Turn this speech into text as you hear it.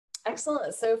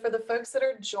Excellent. So for the folks that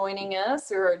are joining us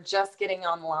who are just getting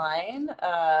online,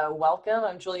 welcome.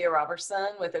 I'm Julia Roberson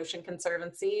with Ocean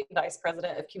Conservancy, Vice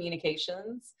President of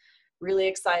Communications. Really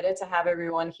excited to have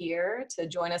everyone here to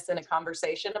join us in a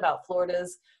conversation about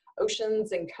Florida's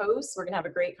oceans and coasts. We're going to have a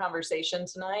great conversation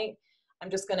tonight.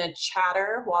 I'm just going to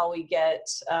chatter while we get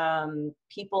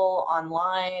people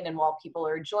online and while people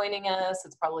are joining us.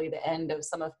 It's probably the end of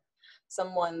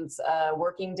someone's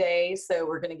working day, so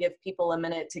we're going to give people a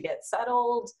minute to get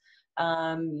settled.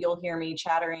 You'll hear me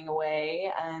chattering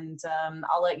away, and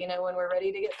I'll let you know when we're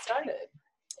ready to get started.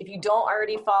 If you don't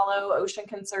already follow Ocean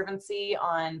Conservancy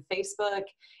on Facebook,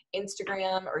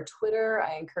 Instagram, or Twitter,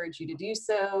 I encourage you to do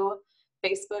so.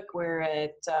 Facebook, we're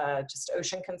at just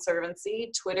Ocean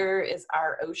Conservancy. Twitter is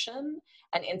Our Ocean,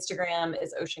 and Instagram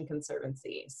is Ocean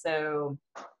Conservancy. So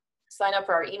sign up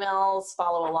for our emails,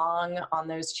 follow along on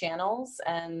those channels,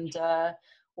 and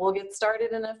we'll get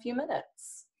started in a few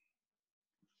minutes.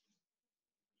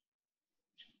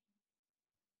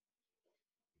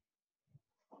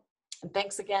 And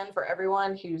thanks again for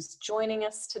everyone who's joining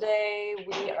us today.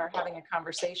 We are having a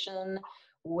conversation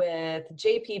with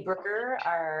JP Brooker,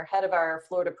 our head of our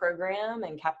Florida program,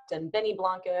 and Captain Benny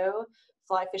Blanco,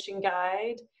 fly fishing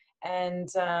guide. And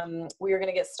we are going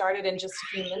to get started in just a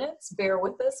few minutes. Bear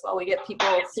with us while we get people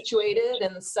situated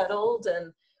and settled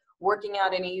and working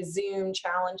out any Zoom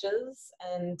challenges.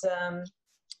 And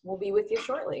we'll be with you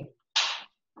shortly.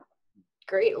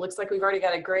 Great. It looks like we've already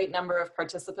got a great number of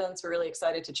participants. We're really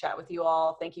excited to chat with you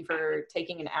all. Thank you for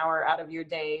taking an hour out of your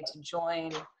day to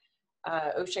join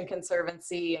Ocean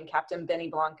Conservancy and Captain Benny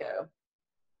Blanco.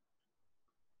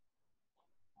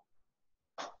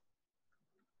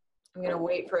 I'm going to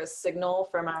wait for a signal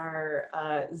from our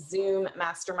Zoom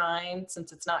mastermind.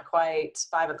 Since it's not quite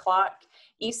 5 o'clock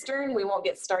Eastern, we won't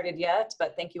get started yet,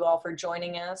 but thank you all for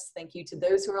joining us. Thank you to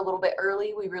those who are a little bit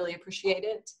early. We really appreciate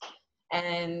it.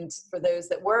 And for those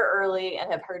that were early and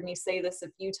have heard me say this a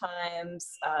few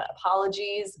times,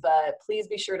 apologies, but please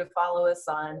be sure to follow us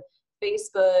on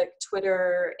Facebook,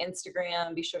 Twitter,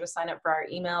 Instagram. Be sure to sign up for our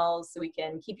emails so we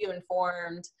can keep you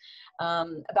informed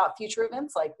about future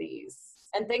events like these.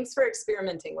 And thanks for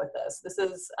experimenting with us. This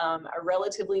is a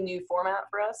relatively new format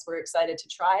for us. We're excited to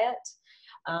try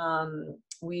it.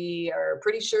 We are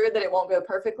pretty sure that it won't go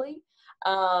perfectly,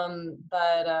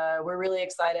 but we're really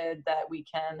excited that we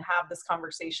can have this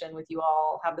conversation with you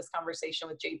all, have this conversation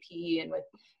with JP and with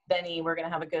Benny. We're gonna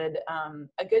have a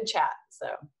good chat, so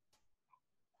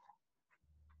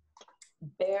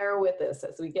bear with us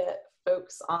as we get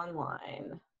folks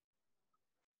online.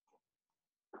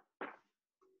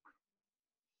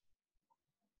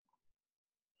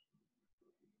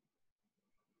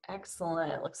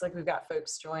 Excellent. Looks like we've got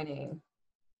folks joining.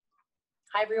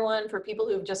 Hi, everyone. For people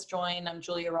who've just joined, I'm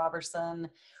Julia Roberson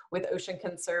with Ocean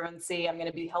Conservancy. I'm going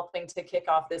to be helping to kick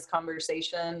off this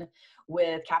conversation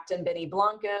with Captain Benny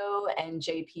Blanco and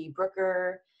JP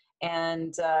Brooker.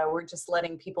 And we're just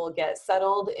letting people get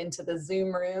settled into the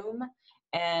Zoom room,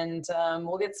 and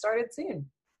we'll get started soon.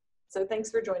 So thanks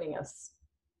for joining us.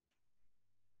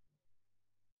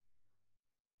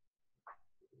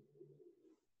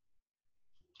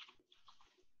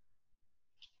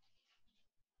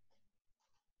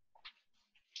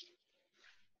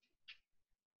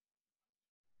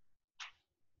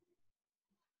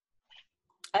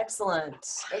 Excellent.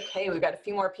 Okay, we've got a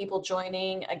few more people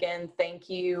joining. Again, thank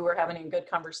you. We're having a good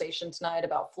conversation tonight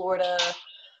about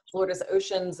Florida's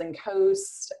oceans and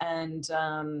coasts, and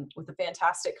with a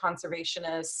fantastic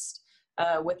conservationist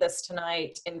with us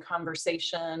tonight in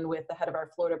conversation with the head of our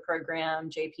Florida program,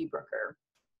 JP Brooker.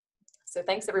 So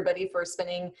thanks everybody for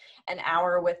spending an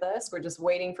hour with us. We're just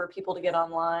waiting for people to get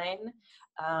online,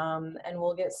 and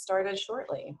we'll get started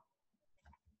shortly.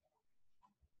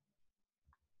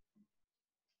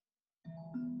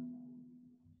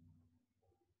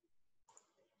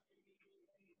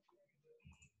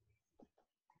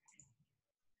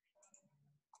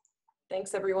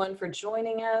 Thanks everyone for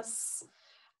joining us.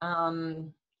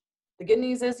 The good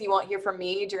news is you won't hear from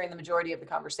me during the majority of the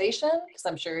conversation because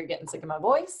I'm sure you're getting sick of my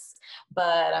voice,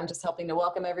 but I'm just helping to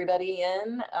welcome everybody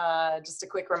in. Just a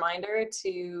quick reminder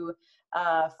to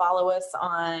follow us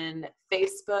on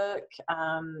Facebook,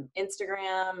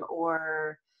 Instagram,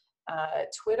 or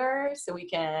Twitter, so we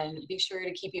can be sure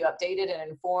to keep you updated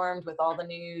and informed with all the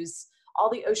news, all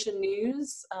the ocean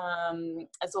news,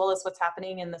 as well as what's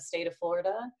happening in the state of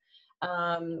Florida.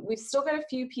 We've still got a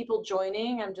few people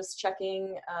joining. I'm just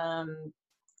checking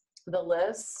the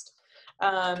list.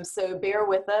 So bear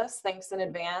with us. Thanks in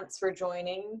advance for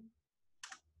joining.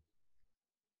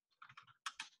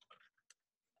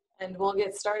 And we'll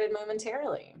get started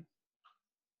momentarily.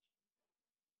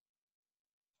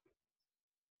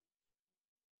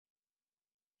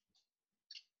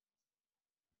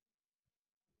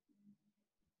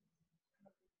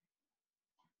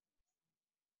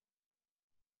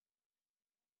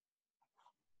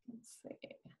 Let's see.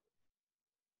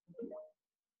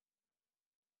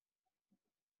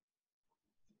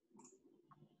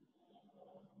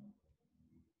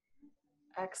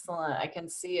 Excellent. I can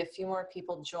see a few more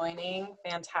people joining.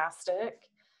 Fantastic.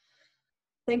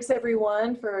 Thanks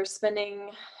everyone for spending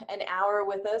an hour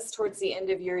with us towards the end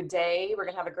of your day. We're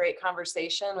going to have a great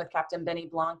conversation with Captain Benny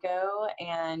Blanco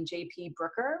and JP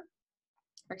Brooker.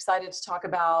 We're excited to talk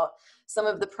about some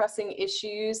of the pressing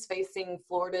issues facing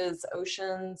Florida's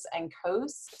oceans and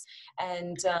coasts.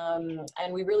 And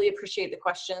we really appreciate the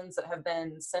questions that have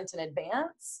been sent in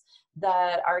advance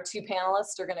that our two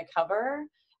panelists are going to cover.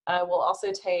 We'll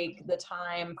also take the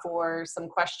time for some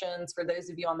questions for those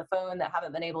of you on the phone that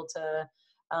haven't been able to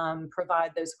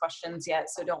provide those questions yet.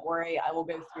 So don't worry, I will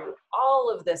go through all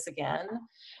of this again.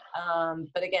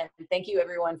 But again, thank you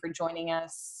everyone for joining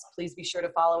us. Please be sure to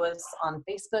follow us on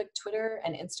Facebook, Twitter,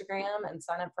 and Instagram, and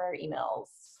sign up for our emails.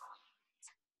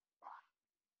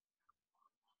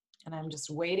 And I'm just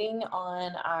waiting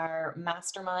on our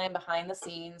mastermind behind the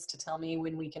scenes to tell me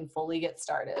when we can fully get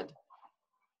started.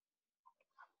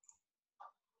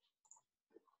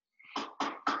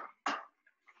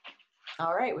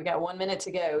 All right, we got 1 minute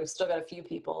to go. We've still got a few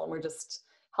people, and we're just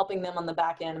helping them on the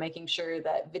back end, making sure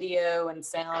that video and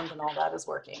sound and all that is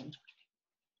working.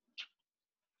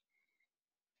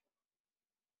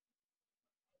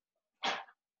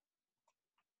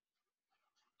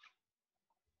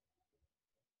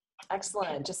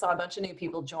 Excellent. Just saw a bunch of new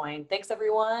people join. Thanks,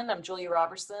 everyone. I'm Julia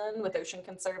Roberson with Ocean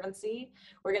Conservancy.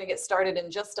 We're going to get started in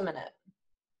just a minute.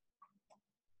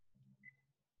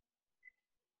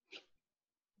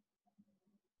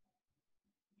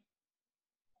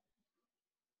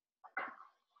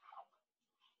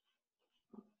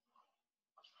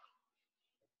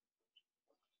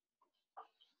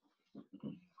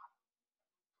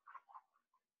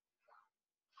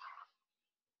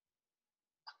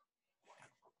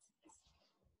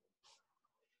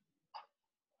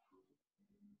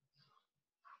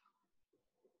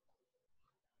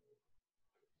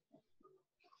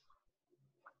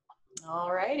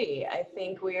 All righty, I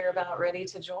think we are about ready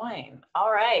to join.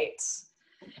 All right,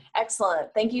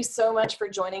 excellent. Thank you so much for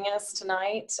joining us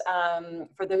tonight.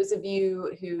 For those of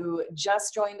you who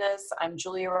just joined us, I'm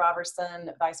Julia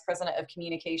Roberson, Vice President of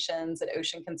Communications at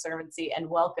Ocean Conservancy, and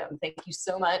welcome. Thank you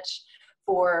so much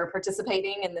for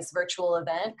participating in this virtual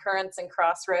event, Currents and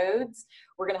Crossroads.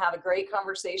 We're going to have a great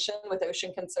conversation with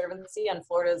Ocean Conservancy on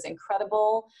Florida's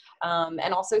incredible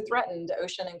and also threatened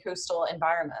ocean and coastal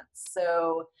environments.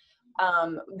 So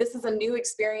this is a new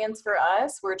experience for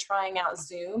us. We're trying out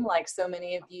Zoom like so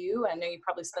many of you. I know you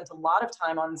probably spent a lot of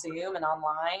time on Zoom and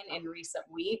online in recent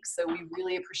weeks, so we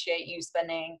really appreciate you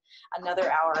spending another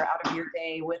hour out of your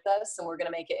day with us, and we're going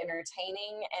to make it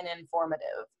entertaining and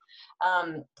informative.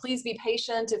 Please be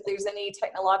patient if there's any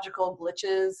technological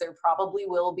glitches. There probably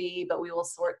will be, but we will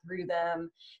sort through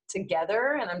them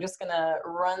together, and I'm just going to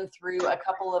run through a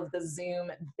couple of the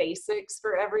Zoom basics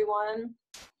for everyone.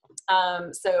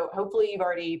 So hopefully you've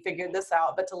already figured this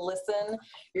out, but to listen,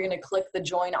 you're going to click the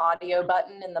join audio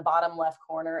button in the bottom left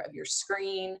corner of your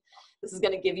screen. This is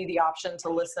going to give you the option to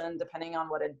listen depending on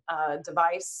what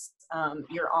device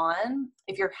you're on.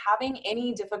 If you're having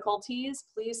any difficulties,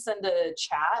 please send a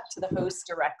chat to the host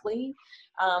directly,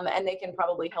 and they can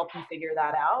probably help you figure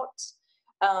that out.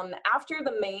 After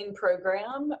the main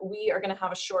program, we are going to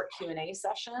have a short Q&A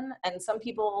session, and some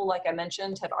people, like I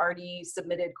mentioned, have already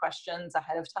submitted questions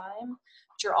ahead of time.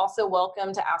 But you're also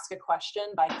welcome to ask a question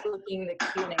by clicking the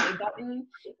Q&A button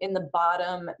in the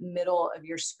bottom middle of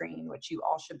your screen, which you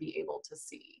all should be able to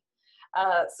see.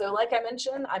 So like I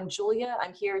mentioned, I'm Julia.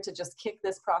 I'm here to just kick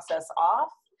this process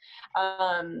off.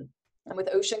 And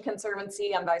with Ocean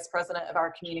Conservancy, I'm Vice President of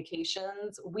our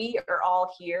communications. We are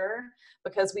all here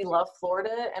because we love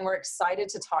Florida, and we're excited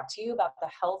to talk to you about the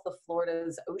health of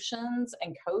Florida's oceans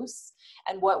and coasts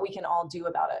and what we can all do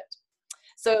about it.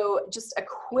 So just a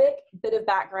quick bit of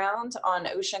background on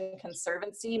Ocean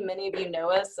Conservancy. Many of you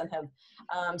know us and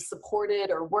have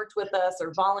supported or worked with us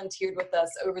or volunteered with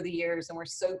us over the years, and we're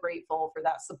so grateful for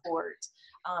that support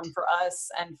for us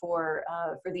and for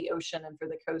the ocean and for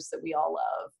the coast that we all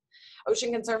love.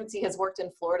 Ocean Conservancy has worked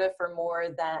in Florida for more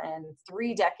than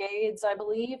 3 decades, I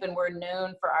believe, and we're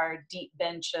known for our deep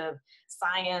bench of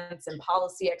science and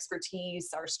policy expertise,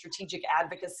 our strategic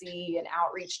advocacy and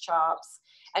outreach chops,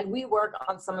 and we work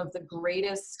on some of the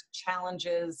greatest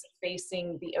challenges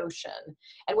facing the ocean.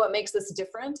 And what makes this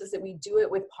different is that we do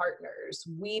it with partners.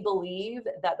 We believe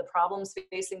that the problems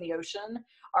facing the ocean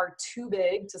are too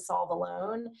big to solve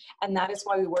alone, and that is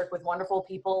why we work with wonderful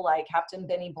people like Captain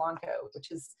Benny Blanco,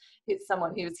 which is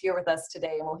someone who's here with us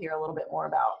today and we'll hear a little bit more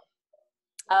about.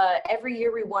 Every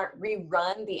year we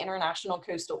run the International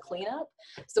Coastal Cleanup.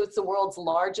 So it's the world's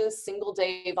largest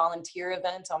single-day volunteer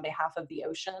event on behalf of the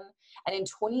ocean. And in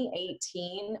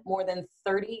 2018, more than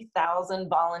 30,000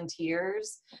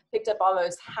 volunteers picked up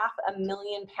almost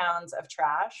 500,000 pounds of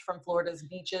trash from Florida's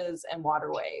beaches and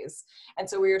waterways. And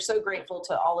so we are so grateful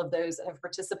to all of those that have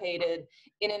participated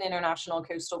in an International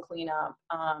Coastal Cleanup,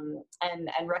 and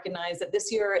recognize that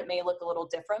this year it may look a little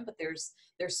different, but there's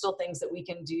still things that we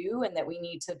can do and that we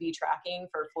need to be tracking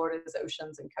for Florida's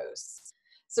oceans and coasts.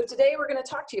 So today we're going to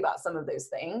talk to you about some of those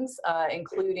things,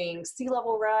 including sea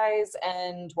level rise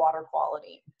and water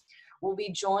quality. We'll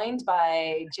be joined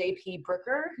by JP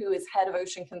Brooker, who is head of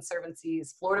Ocean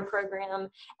Conservancy's Florida program,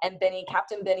 and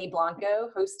Captain Benny Blanco,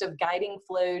 host of Guiding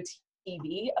Flow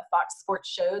TV, a Fox Sports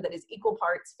show that is equal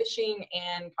parts fishing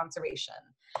and conservation.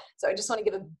 So I just want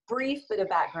to give a brief bit of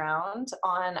background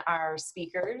on our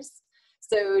speakers.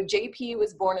 So JP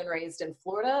was born and raised in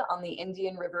Florida on the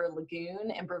Indian River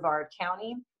Lagoon in Brevard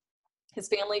County. His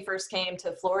family first came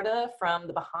to Florida from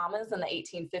the Bahamas in the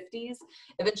 1850s,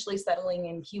 eventually settling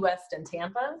in Key West and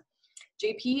Tampa.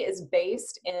 JP is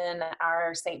based in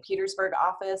our St. Petersburg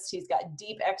office. He's got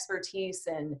deep expertise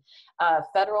in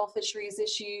federal fisheries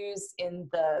issues in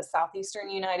the southeastern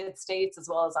United States, as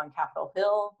well as on Capitol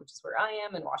Hill, which is where I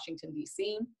am in Washington,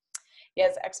 D.C. He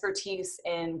has expertise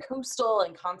in coastal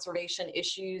and conservation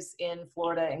issues in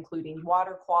Florida, including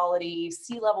water quality,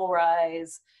 sea level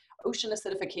rise, ocean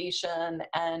acidification,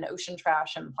 and ocean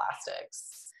trash and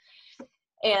plastics.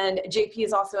 And JP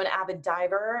is also an avid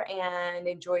diver and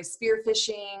enjoys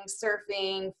spearfishing,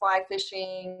 surfing, fly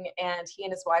fishing, and he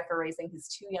and his wife are raising his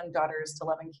 2 young daughters to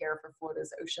love and care for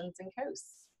Florida's oceans and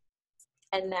coasts.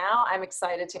 And now I'm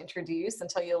excited to introduce and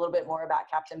tell you a little bit more about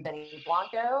Captain Benny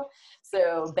Blanco.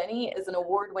 So Benny is an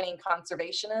award-winning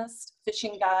conservationist,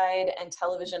 fishing guide, and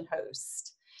television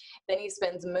host. Benny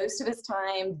spends most of his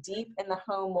time deep in the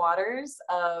home waters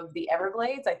of the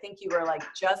Everglades. I think you were like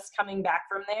just coming back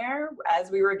from there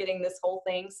as we were getting this whole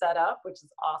thing set up, which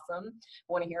is awesome. I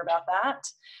want to hear about that.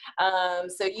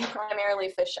 So you primarily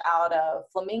fish out of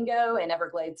Flamingo in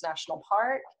Everglades National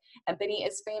Park. And Benny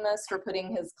is famous for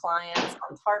putting his clients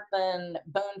on tarpon,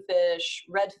 bonefish,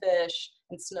 redfish,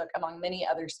 and snook, among many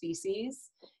other species.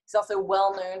 He's also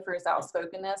well known for his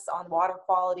outspokenness on water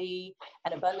quality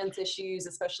and abundance issues,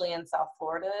 especially in South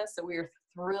Florida. So we are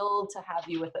thrilled to have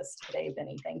you with us today,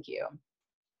 Benny. Thank you.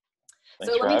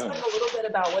 So let me talk a little bit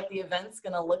about what the event's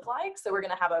going to look like. So we're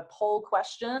going to have a poll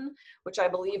question, which I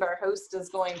believe our host is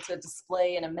going to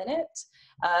display in a minute.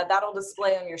 That'll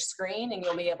display on your screen and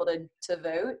you'll be able to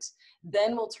vote.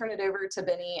 Then we'll turn it over to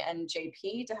Benny and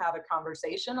JP to have a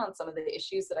conversation on some of the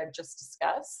issues that I've just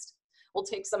discussed. We'll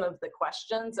take some of the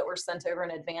questions that were sent over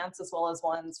in advance, as well as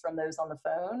ones from those on the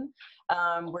phone.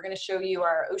 We're going to show you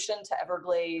our Ocean to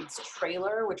Everglades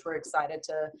trailer, which we're excited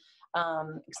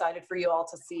for you all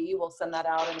to see. We'll send that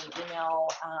out in an email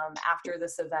after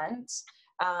this event.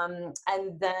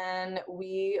 And then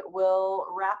we will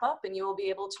wrap up and you will be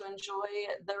able to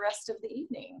enjoy the rest of the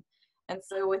evening. And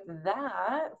so with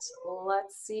that,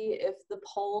 let's see if the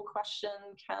poll question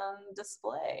can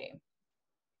display.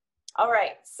 All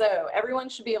right, so everyone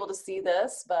should be able to see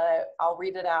this, but I'll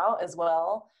read it out as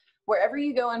well. Wherever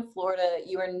you go in Florida,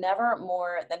 you are never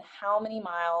more than how many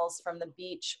miles from the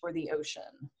beach or the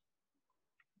ocean?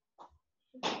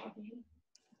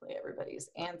 Hopefully everybody's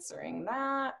answering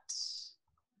that.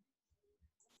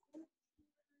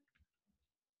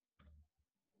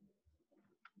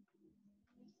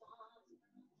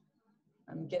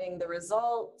 I'm getting the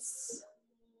results.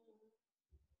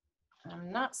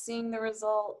 I'm not seeing the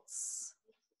results.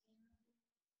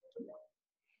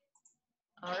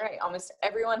 All right, almost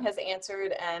everyone has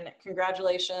answered, and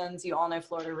congratulations, you all know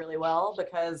Florida really well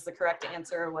because the correct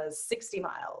answer was 60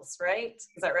 miles, right?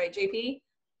 Is that right, JP?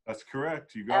 That's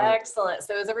correct, you got it. Excellent,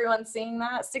 so is everyone seeing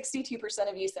that? 62%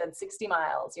 of you said 60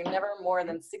 miles. You're never more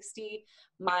than 60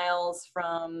 miles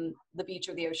from the beach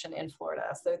or the ocean in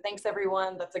Florida. So thanks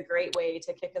everyone, that's a great way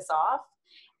to kick us off.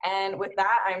 And with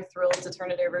that, I'm thrilled to turn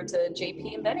it over to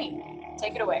JP and Benny.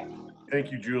 Take it away.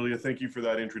 Thank you, Julia. Thank you for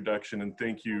that introduction. And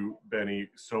thank you, Benny,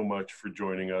 so much for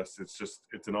joining us.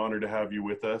 It's an honor to have you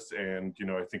with us. And, you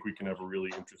know, I think we can have a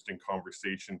really interesting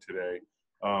conversation today.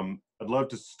 I'd love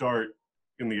to start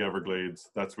in the Everglades.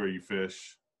 That's where you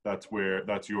fish. That's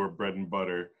your bread and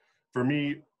butter. For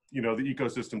me, you know, the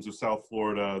ecosystems of South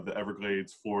Florida, the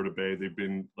Everglades, Florida Bay, they've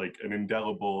been like an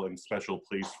indelible and special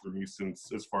place for me since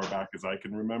as far back as I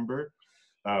can remember.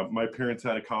 My parents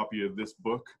had a copy of this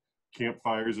book,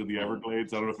 Campfires of the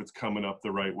Everglades. I don't know if it's coming up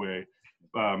the right way,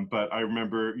 but I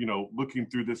remember, you know, looking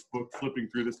through this book, flipping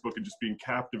through this book and just being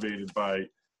captivated by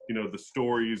you know, the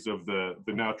stories of the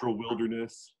natural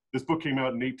wilderness. This book came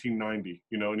out in 1890,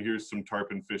 you know, and here's some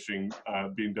tarpon fishing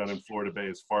being done in Florida Bay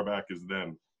as far back as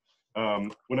then.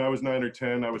 When I was 9 or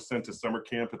 10, I was sent to summer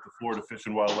camp at the Florida Fish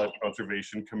and Wildlife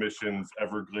Conservation Commission's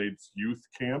Everglades Youth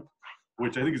Camp,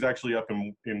 which I think is actually up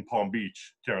in Palm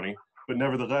Beach County. But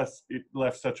nevertheless, it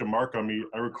left such a mark on me.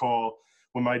 I recall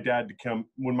when my dad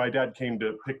came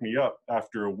to pick me up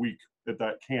after a week at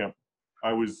that camp,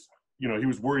 I was, you know, he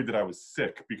was worried that I was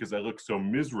sick because I looked so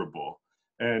miserable.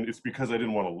 And it's because I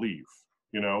didn't want to leave,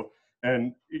 you know?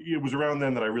 And it was around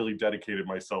then that I really dedicated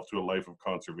myself to a life of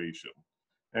conservation.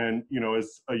 And, you know,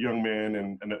 as a young man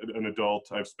and an adult,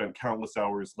 I've spent countless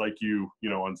hours like you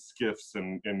know, on skiffs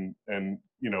and,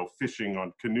 you know, fishing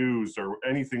on canoes or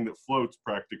anything that floats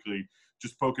practically,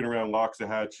 just poking around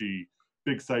Loxahatchee,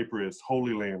 Big Cypress,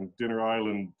 Holy Land, Dinner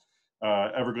Island,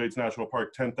 Everglades National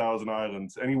Park, 10,000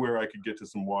 Islands, anywhere I could get to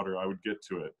some water, I would get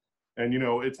to it. And, you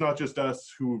know, it's not just us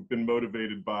who've been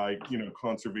motivated by, you know,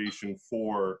 conservation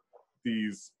for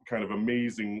these kind of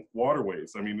amazing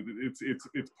waterways. I mean,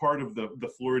 it's part of the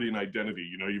Floridian identity.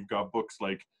 You know, you've got books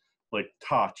like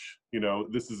Toch, you know,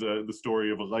 this is the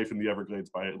story of a life in the Everglades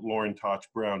by Lauren Toch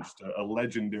Brown, just a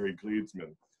legendary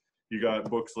gladesman. You got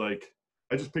books like,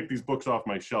 I just picked these books off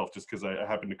my shelf just because I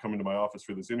happened to come into my office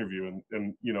for this interview,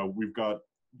 and you know, we've got,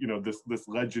 you know, this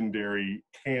legendary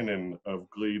canon of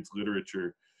Glades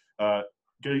literature.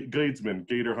 Gladesmen,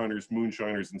 Gator Hunters,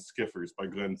 Moonshiners, and Skiffers by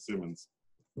Glenn Simmons.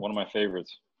 One of my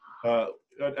favorites. An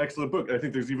excellent book. I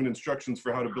think there's even instructions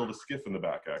for how to build a skiff in the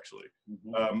back, actually.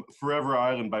 Forever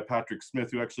Island by Patrick Smith,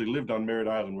 who actually lived on Merritt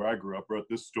Island, where I grew up, wrote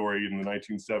this story in the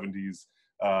 1970s,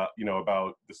 you know,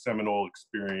 about the Seminole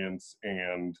experience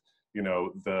and, you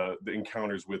know, the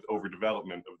encounters with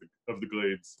overdevelopment of the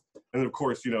Glades. And of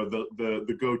course, you know,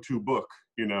 the go-to book,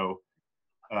 you know,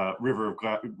 River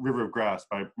of Grass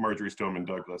by Marjorie Stoneman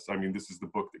Douglas. I mean, this is the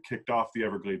book that kicked off the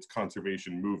Everglades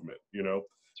conservation movement, you know?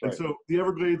 Right. And so the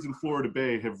Everglades and Florida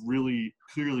Bay have really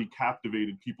clearly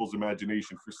captivated people's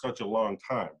imagination for such a long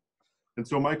time. And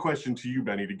so my question to you,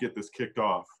 Benny, to get this kicked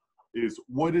off is,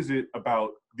 what is it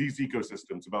about these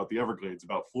ecosystems, about the Everglades,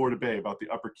 about Florida Bay, about the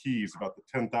Upper Keys, about the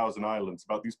 10,000 Islands,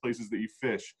 about these places that you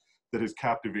fish, that has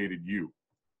captivated you?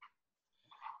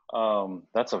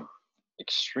 That's a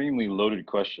extremely loaded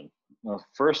question.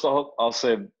 First, I'll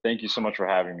say thank you so much for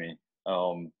having me.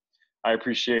 I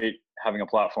appreciate having a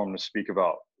platform to speak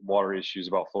about water issues,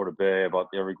 about Florida Bay, about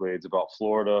the Everglades, about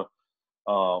Florida.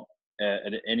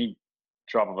 And at any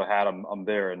drop of a hat, I'm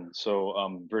there. And so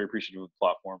I'm very appreciative of the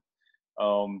platform.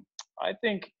 I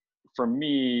think for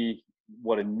me,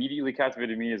 what immediately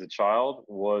captivated me as a child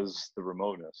was the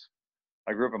remoteness.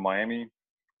 I grew up in Miami,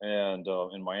 and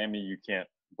in Miami, you can't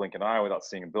blink an eye without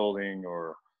seeing a building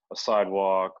or a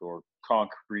sidewalk or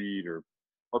concrete or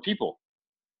people.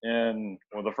 And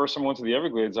well, the first time I went to the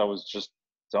Everglades, I was just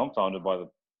dumbfounded by the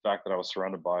fact that I was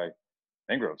surrounded by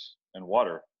mangroves and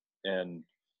water and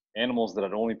animals that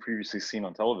I'd only previously seen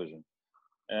on television.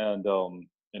 And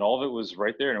all of it was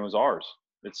right there, and it was ours.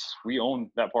 We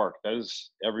own that park. That is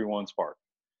everyone's park.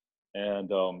 And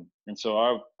so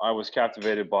I was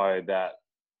captivated by that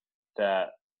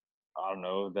I don't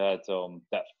know,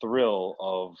 that thrill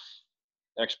of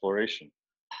exploration,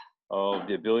 of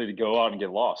the ability to go out and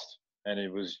get lost. And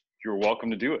you're welcome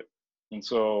to do it. And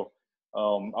so I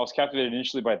was captivated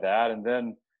initially by that. And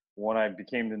then when I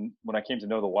came to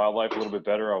know the wildlife a little bit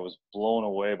better, I was blown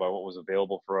away by what was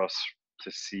available for us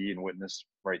to see and witness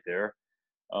right there.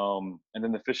 And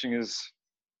then the fishing is,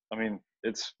 I mean,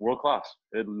 it's world class.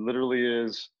 It literally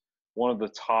is one of the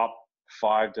top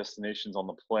 5 destinations on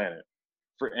the planet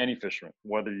for any fisherman,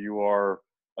 whether you are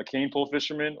a cane pole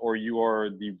fisherman or you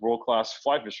are the world-class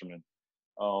fly fisherman.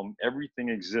 Everything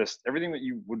exists. Everything that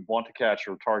you would want to catch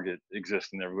or target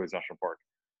exists in the Everglades National Park,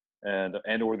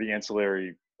 and or the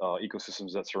ancillary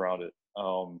ecosystems that surround it.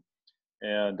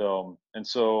 And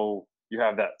so you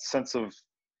have that sense of,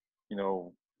 you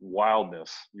know,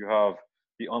 wildness. You have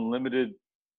the unlimited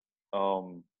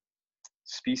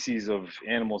species of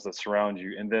animals that surround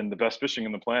you, and then the best fishing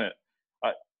on the planet.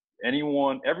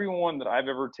 Everyone that I've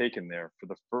ever taken there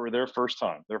for their first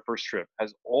time, their first trip,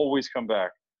 has always come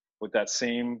back with that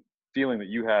same feeling that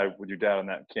you had with your dad on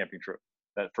that camping trip,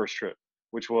 that first trip,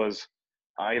 which was,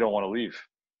 I don't want to leave.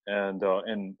 And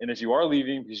as you are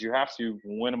leaving, because you have to,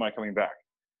 when am I coming back?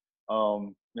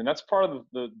 And that's part of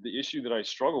the issue that I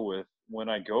struggle with when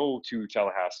I go to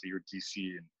Tallahassee or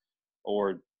DC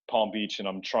or Palm Beach, and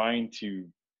I'm trying to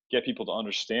get people to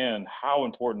understand how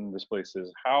important this place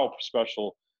is, how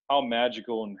special, how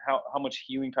magical, and how much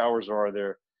healing powers are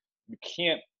there. You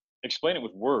can't explain it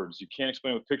with words. You can't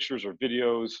explain it with pictures or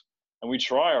videos, and we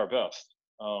try our best.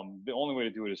 The only way to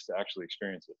do it is to actually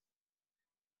experience it.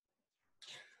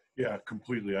 Yeah,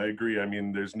 completely. I agree. I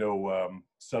mean, there's no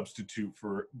substitute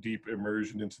for deep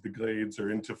immersion into the glades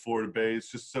or into Florida Bay. It's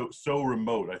just so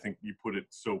remote. I think you put it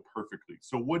so perfectly.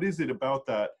 So what is it about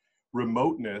that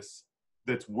remoteness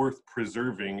that's worth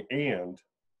preserving, and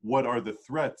what are the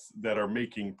threats that are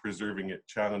making preserving it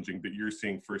challenging that you're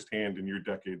seeing firsthand in your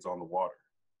decades on the water?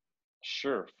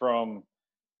 Sure.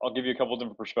 I'll give you a couple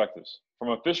different perspectives. From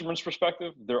a fisherman's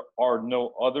perspective, there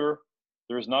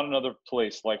is not another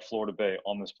place like Florida Bay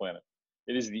on this planet.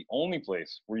 It is the only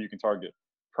place where you can target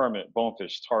permit,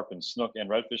 bonefish, tarpon, snook, and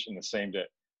redfish in the same day.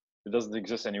 It doesn't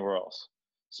exist anywhere else.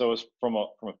 So it's from a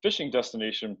fishing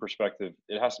destination perspective,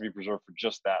 it has to be preserved for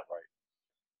just that, right?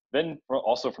 Then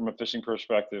also from a fishing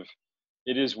perspective,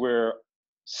 it is where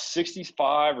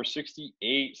 65 or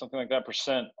 68, something like that,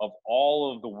 percent of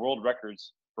all of the world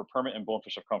records for permit and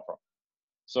bonefish have come from.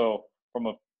 So from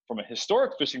a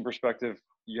historic fishing perspective,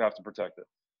 you have to protect it.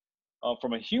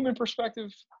 From a human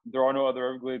perspective, there are no other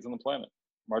Everglades on the planet.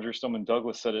 Marjorie Stoneman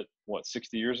Douglas said it,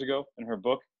 60 years ago in her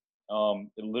book.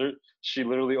 She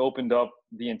literally opened up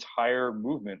the entire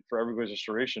movement for Everglades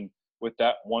restoration with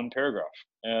that one paragraph.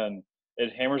 And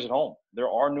it hammers it home. There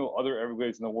are no other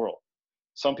Everglades in the world.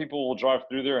 Some people will drive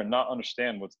through there and not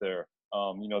understand what's there.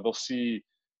 They'll see,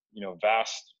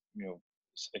 vast,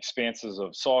 expanses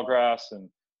of sawgrass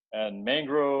and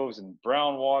mangroves and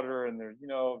brown water, and they're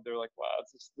like, wow,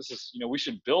 this is we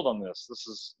should build on this. This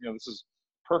is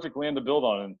perfect land to build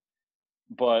on.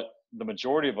 But the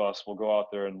majority of us will go out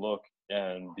there and look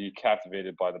and be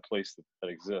captivated by the place that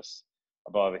exists,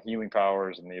 by the healing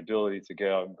powers and the ability to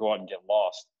go out and get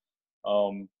lost.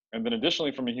 And then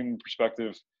additionally, from a human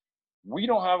perspective, we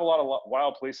don't have a lot of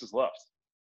wild places left.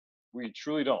 We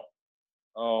truly don't.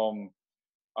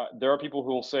 There are people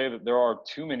who will say that there are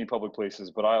too many public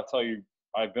places, but I'll tell you,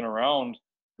 I've been around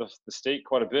the state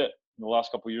quite a bit in the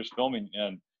last couple of years filming,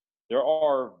 and there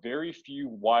are very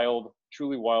few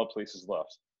truly wild places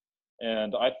left.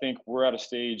 And I think we're at a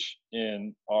stage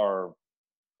in our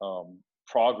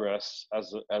progress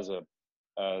as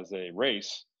a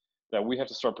race that we have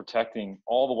to start protecting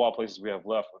all the wild places we have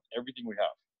left with everything we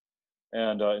have.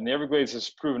 And the Everglades has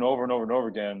proven over and over and over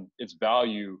again its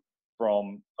value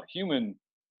from a human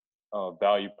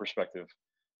value perspective.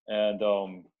 And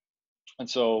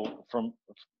so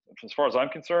as far as I'm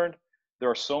concerned, there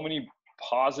are so many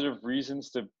positive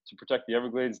reasons to protect the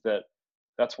Everglades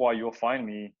that's why you'll find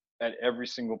me at every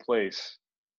single place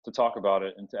to talk about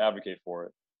it and to advocate for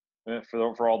it, and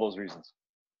for all those reasons.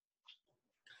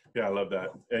 Yeah, I love that.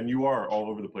 And you are all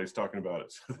over the place talking about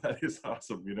it. So that is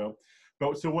awesome,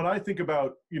 But so when I think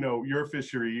about, your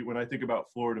fishery, when I think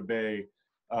about Florida Bay,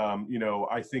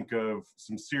 I think of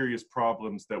some serious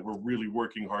problems that we're really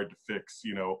working hard to fix.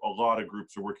 A lot of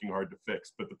groups are working hard to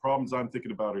fix. But the problems I'm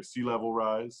thinking about are sea level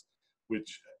rise,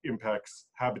 which impacts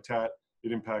habitat,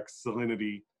 it impacts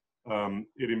salinity,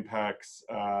 it impacts,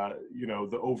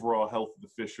 the overall health of the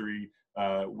fishery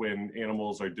when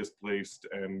animals are displaced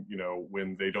and,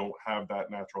 when they don't have that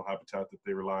natural habitat that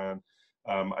they rely on.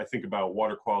 I think about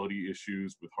water quality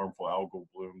issues with harmful algal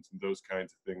blooms and those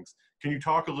kinds of things. Can you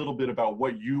talk a little bit about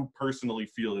what you personally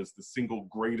feel is the single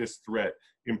greatest threat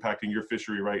impacting your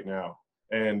fishery right now?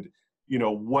 And,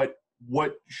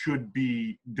 what should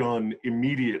be done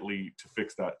immediately to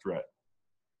fix that threat?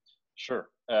 Sure.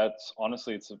 It's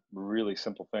a really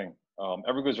simple thing.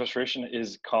 Everglades restoration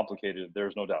is complicated.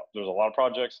 There's no doubt. There's a lot of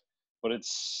projects, but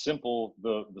it's simple.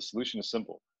 The solution is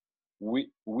simple. We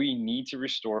need to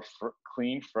restore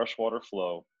clean freshwater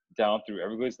flow down through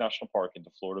Everglades National Park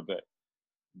into Florida Bay.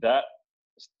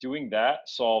 Doing that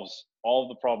solves all of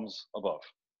the problems above.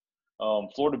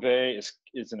 Florida Bay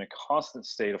is in a constant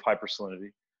state of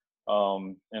hypersalinity.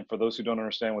 And for those who don't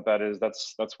understand what that is,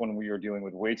 that's when we are dealing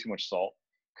with way too much salt.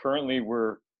 Currently,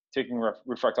 we're taking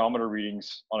refractometer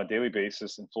readings on a daily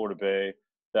basis in Florida Bay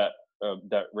that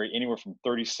rate anywhere from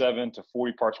 37 to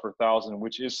 40 parts per thousand,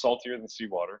 which is saltier than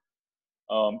seawater,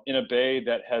 in a bay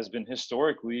that has been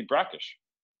historically brackish.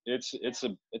 It's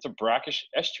a brackish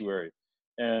estuary,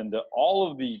 and all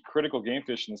of the critical game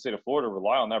fish in the state of Florida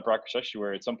rely on that brackish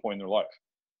estuary at some point in their life.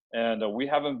 And we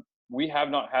have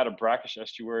not had a brackish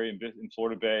estuary in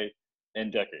Florida Bay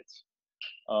in decades.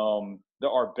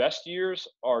 Our best years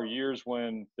are years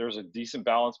when there's a decent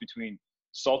balance between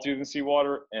saltier than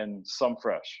seawater and some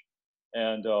fresh,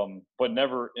 and but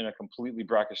never in a completely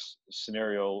brackish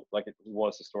scenario like it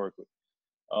was historically.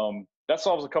 That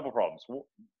solves a couple problems.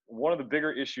 One of the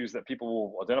bigger issues that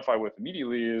people will identify with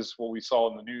immediately is what we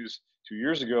saw in the news 2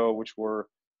 years ago, which were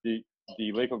the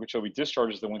Lake Okeechobee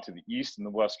discharges that went to the east and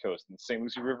the west coast, in the St.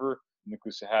 Lucie River and the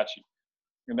Caloosahatchee.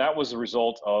 And that was a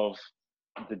result of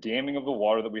the damming of the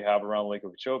water that we have around Lake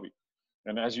Okeechobee.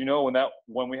 And as you know,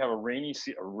 when we have a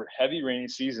heavy rainy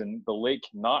season, the lake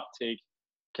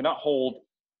cannot hold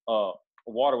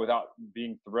water without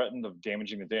being threatened of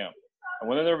damaging the dam. And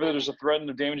whenever there's a threat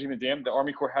of damaging the dam, the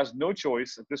Army Corps has no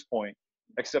choice at this point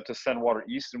except to send water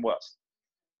east and west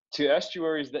to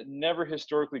estuaries that never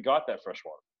historically got that fresh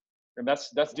water. And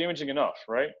that's damaging enough,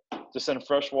 right? To send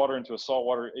fresh water into a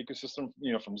saltwater ecosystem,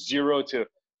 from 0 to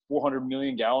 400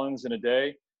 million gallons in a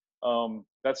day.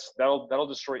 That'll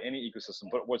destroy any ecosystem.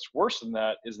 But what's worse than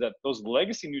that is that those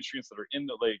legacy nutrients that are in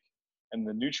the lake and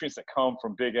the nutrients that come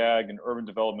from big ag and urban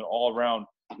development all around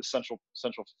the central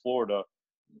Florida,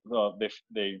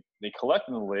 they collect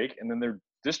in the lake and then they're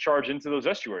discharged into those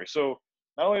estuaries. So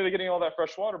not only are they getting all that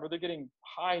fresh water, but they're getting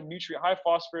high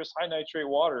phosphorus, high nitrate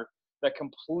water that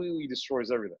completely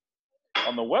destroys everything.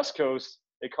 On the West Coast,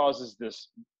 it causes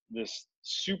this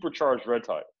supercharged red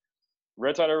tide.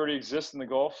 Red tide already exists in the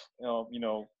Gulf,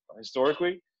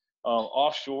 historically,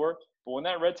 offshore. But when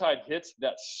that red tide hits,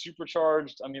 that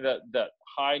that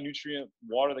high nutrient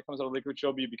water that comes out of Lake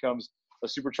Okeechobee becomes a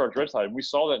supercharged red tide. And we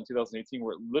saw that in 2018,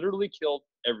 where it literally killed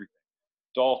everything: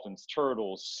 dolphins,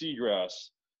 turtles, seagrass.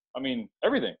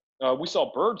 Everything. We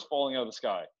saw birds falling out of the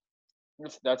sky.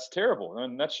 That's terrible,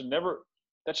 and that should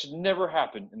never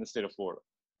happen in the state of Florida.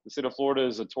 The state of Florida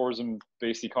is a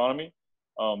tourism-based economy.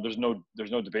 There's no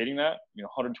debating that.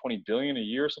 120 billion a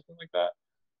year or something like that.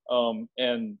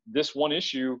 And this one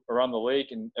issue around the lake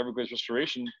and Everglades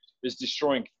restoration is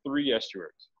destroying 3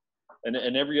 estuaries,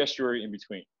 and every estuary in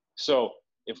between. So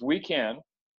if we can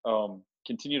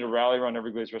continue to rally around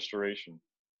Everglades restoration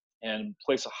and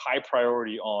place a high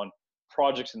priority on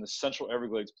projects in the Central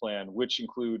Everglades Plan, which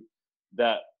include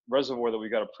that reservoir that we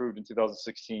got approved in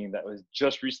 2016, that was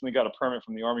just recently got a permit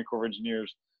from the Army Corps of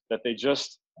Engineers, that they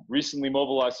just recently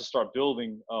mobilized to start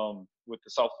building with the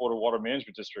South Florida Water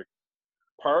Management District.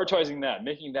 Prioritizing that,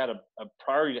 making that a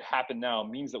priority to happen now,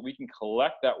 means that we can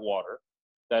collect that water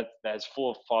that is full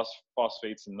of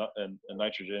phosphates and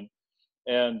nitrogen,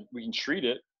 and we can treat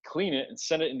it, clean it, and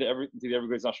send it into the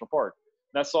Everglades National Park.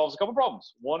 And that solves a couple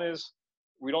problems. One is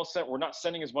we're not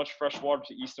sending as much fresh water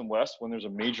to east and west when there's a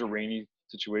major rainy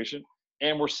situation,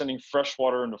 and we're sending fresh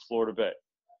water into Florida Bay.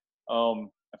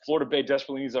 Florida Bay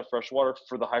desperately needs that fresh water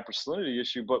for the hypersalinity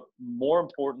issue, but more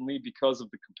importantly, because of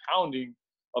the compounding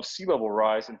of sea level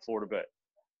rise in Florida Bay.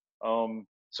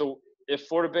 So if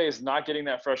Florida Bay is not getting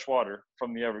that fresh water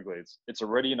from the Everglades, it's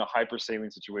already in a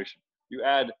hypersaline situation. You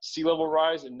add sea level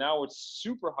rise, and now it's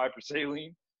super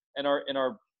hypersaline, and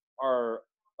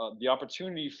the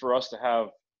opportunity for us to have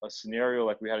a scenario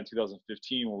like we had in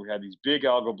 2015, where we had these big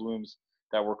algal blooms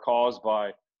that were caused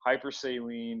by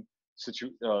hypersaline,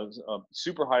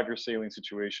 super hypersaline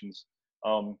situations,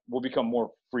 will become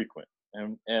more frequent.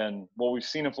 And what we've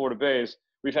seen in Florida Bay is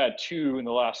we've had 2 in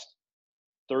the last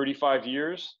 35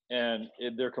 years, and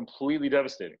they're completely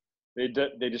devastating. They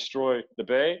destroy the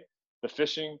bay, the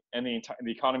fishing, and the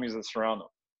economies that surround them.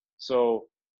 So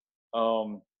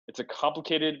it's a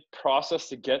complicated process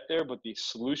to get there, but the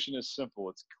solution is simple.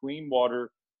 It's clean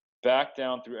water back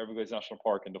down through Everglades National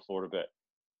Park into Florida Bay.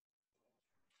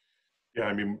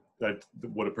 Yeah,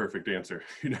 what a perfect answer.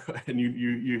 And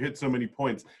you hit so many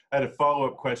points. I had a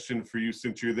follow-up question for you,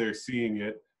 since you're there seeing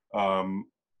it.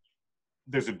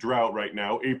 There's a drought right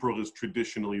now. April is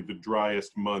traditionally the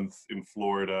driest month in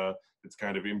Florida. It's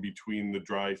kind of in between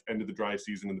the end of the dry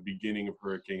season and the beginning of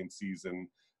hurricane season.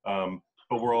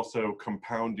 But we're also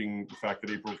compounding the fact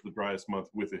that April is the driest month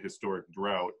with a historic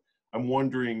drought. I'm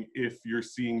wondering if you're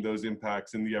seeing those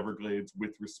impacts in the Everglades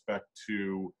with respect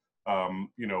to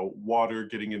water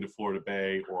getting into Florida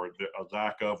Bay, or a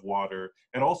lack of water,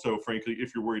 and also, frankly,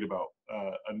 if you're worried about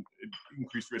an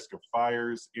increased risk of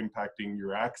fires impacting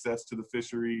your access to the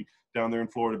fishery down there in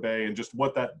Florida Bay, and just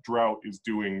what that drought is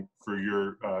doing for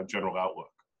your general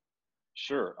outlook.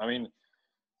 Sure.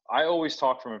 I always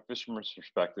talk from a fisherman's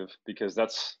perspective, because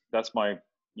that's my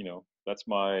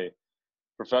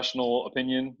professional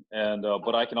opinion, and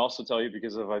but I can also tell you,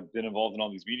 because I've been involved in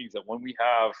all these meetings, that when we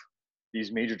have these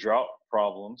major drought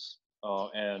problems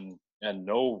and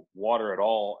no water at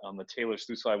all on the Taylor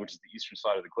Slough side, which is the eastern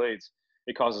side of the Glades,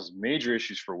 it causes major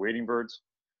issues for wading birds.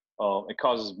 It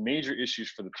causes major issues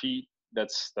for the peat.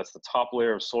 That's the top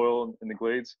layer of soil in the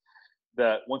Glades,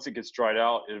 that once it gets dried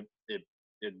out,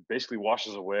 it basically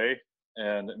washes away.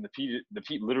 And the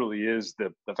peat literally is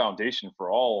the foundation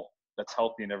for all that's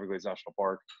healthy in Everglades National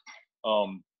Park.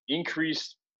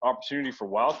 Increased opportunity for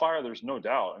wildfire, there's no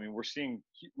doubt.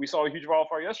 We saw a huge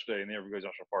wildfire yesterday in the Everglades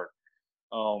National Park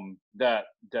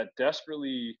that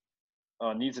desperately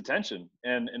needs attention.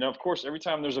 And of course, every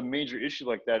time there's a major issue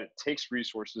like that, it takes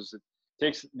resources. It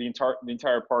takes the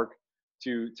entire park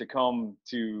to come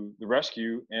to the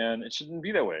rescue, and it shouldn't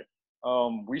be that way.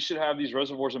 We should have these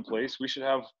reservoirs in place. We should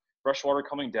have fresh water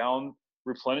coming down,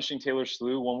 replenishing Taylor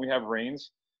Slough when we have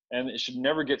rains, and it should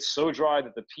never get so dry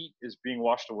that the peat is being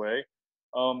washed away.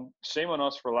 Shame on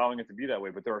us for allowing it to be that way,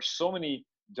 but there are so many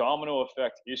domino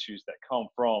effect issues that come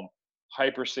from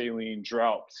hypersaline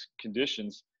drought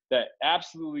conditions that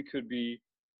absolutely could be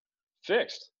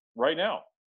fixed right now.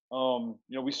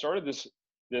 We started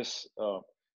this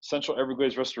Central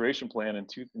Everglades Restoration Plan in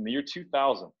the year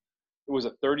 2000. It was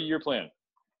a 30-year plan,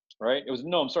 right? It was a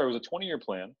 20-year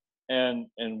plan, and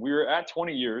we're at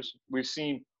 20 years. We've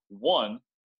seen one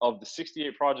of the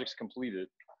 68 projects completed.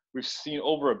 We've seen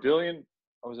over $1 billion.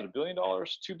 Was it $1 billion, $2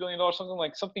 billion,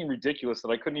 something ridiculous that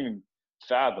I couldn't even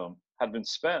fathom had been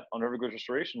spent on Everglades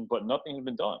restoration, but nothing had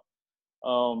been done.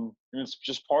 And it's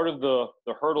just part of the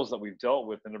hurdles that we've dealt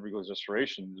with in Everglades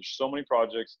restoration. There's so many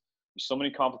projects, there's so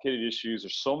many complicated issues,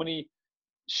 there's so many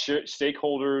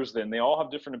stakeholders, and they all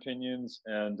have different opinions.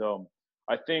 And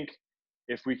I think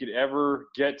if we could ever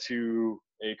get to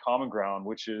a common ground,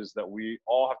 which is that we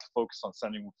all have to focus on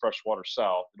sending fresh water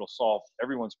south, it'll solve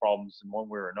everyone's problems in one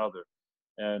way or another.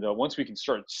 And once we can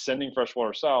start sending fresh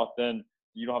water south, then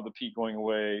you don't have the peak going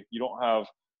away. You don't have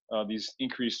these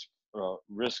increased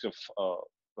risk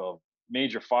of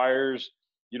major fires.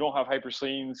 You don't have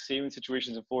hypersaline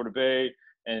situations in Florida Bay,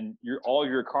 and your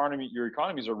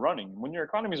economies are running. When your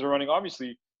economies are running, obviously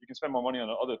you can spend more money on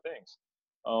other things.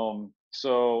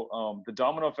 The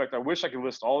domino effect. I wish I could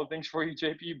list all the things for you,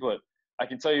 JP, but I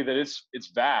can tell you that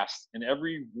it's vast, and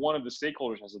every one of the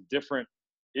stakeholders has a different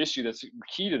issue that's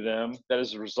key to them that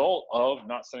is a result of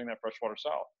not sending that fresh water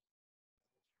south.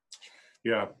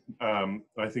 Yeah,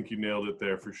 I think you nailed it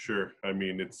there for sure. I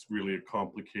mean, it's really a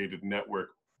complicated network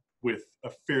with a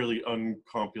fairly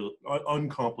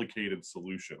uncomplicated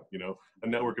solution, a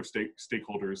network of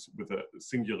stakeholders with a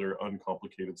singular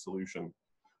uncomplicated solution.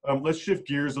 Let's shift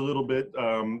gears a little bit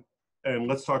and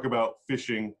let's talk about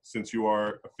fishing, since you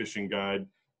are a fishing guide.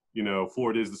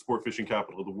 Florida is the sport fishing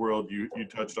capital of the world. You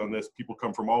touched on this. People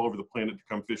come from all over the planet to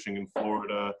come fishing in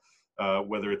Florida,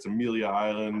 whether it's Amelia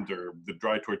Island or the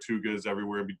dry Tortugas,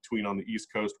 everywhere in between on the East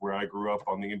Coast where I grew up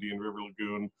on the Indian River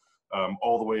Lagoon,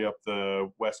 all the way up the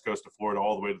west coast of Florida,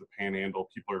 all the way to the Panhandle.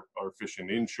 People are fishing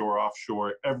inshore,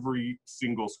 offshore. Every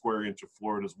single square inch of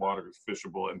Florida's water is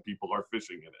fishable, and people are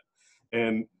fishing in it.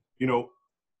 And,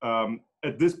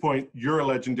 at this point, you're a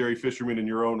legendary fisherman in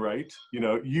your own right.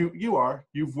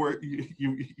 You've worked,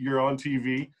 you're on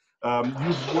TV.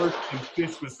 You've worked and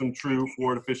fished with some true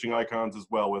Florida fishing icons as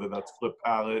well, whether that's Flip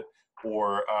Pallet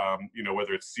or,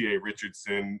 whether it's C.A.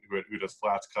 Richardson, who does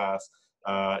Flats Class,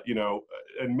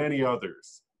 and many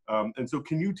others. And so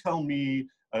can you tell me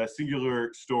a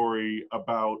singular story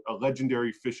about a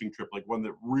legendary fishing trip, like one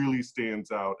that really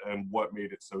stands out, and what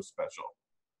made it so special?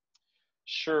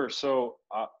 Sure. So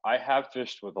I have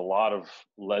fished with a lot of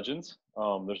legends.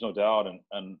 There's no doubt,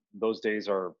 and those days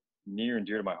are near and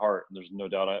dear to my heart. There's no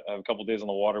doubt. I have a couple of days on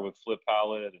the water with Flip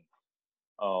Pallet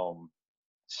and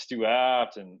Stu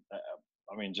Apt, and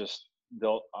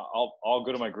I'll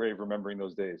go to my grave remembering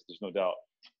those days. There's no doubt.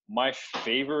 My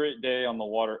favorite day on the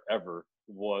water ever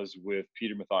was with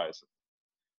Peter Mathiasen,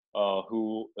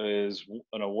 who is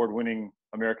an award-winning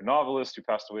American novelist who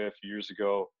passed away a few years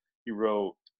ago. He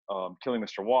wrote Killing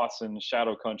Mr. Watson,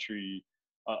 Shadow Country.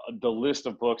 The list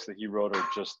of books that he wrote are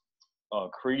just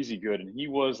crazy good. And he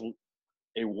was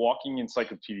a walking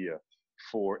encyclopedia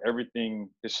for everything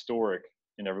historic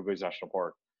in Everglades National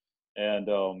Park. And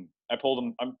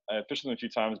I fished with him a few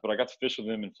times, but I got to fish with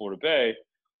him in Florida Bay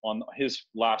on his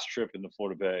last trip in the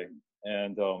Florida Bay.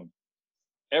 And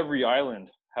every island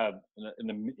had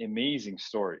an amazing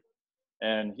story.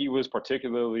 And he was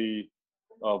particularly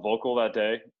vocal that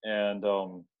day. And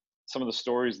some of the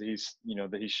stories that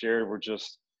he shared were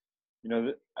just,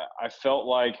 I felt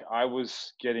like I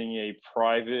was getting a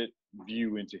private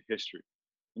view into history.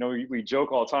 We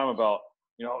joke all the time about,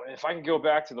 if I could go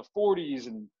back to the 40s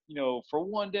and, for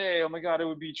one day, oh my God, it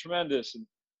would be tremendous. And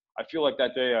I feel like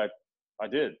that day I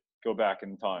did go back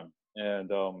in time. And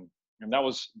that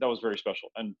was very special.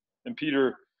 And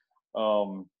Peter,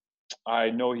 I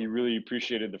know he really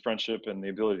appreciated the friendship and the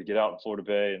ability to get out in Florida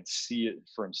Bay and see it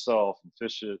for himself and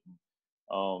fish it.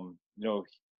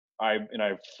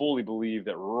 I fully believe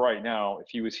that right now, if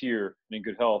he was here and in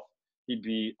good health, he'd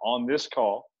be on this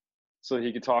call so that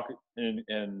he could talk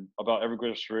and about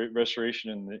Everglades restoration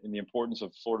and the importance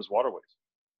of Florida's waterways.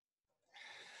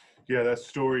 Yeah, that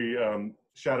story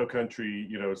Shadow Country,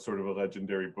 you know, is sort of a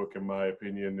legendary book in my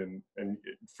opinion. And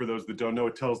for those that don't know,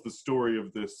 it tells the story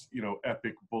of this, you know,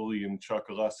 epic bully in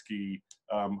Chokoloskee,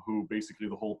 who basically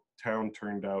the whole town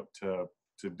turned out to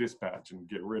dispatch and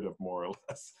get rid of, more or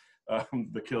less,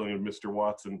 the killing of Mr.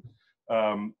 Watson.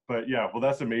 But yeah, well,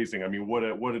 that's amazing. I mean, what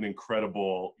an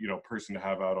incredible, you know, person to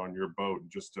have out on your boat.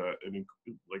 Just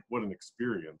like, what an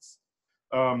experience.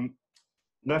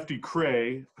 Lefty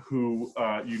Kreh, who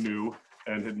you knew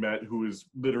and had met, who is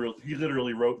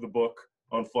literally wrote the book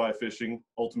on fly fishing,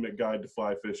 Ultimate Guide to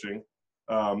Fly Fishing.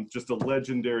 Just a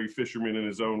legendary fisherman in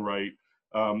his own right.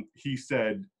 He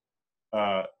said,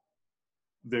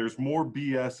 there's more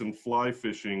BS in fly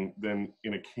fishing than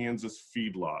in a Kansas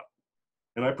feedlot.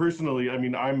 And I personally, I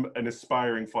mean, I'm an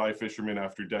aspiring fly fisherman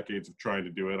after decades of trying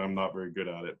to do it. I'm not very good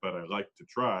at it, but I like to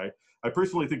try. I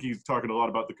personally think he's talking a lot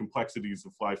about the complexities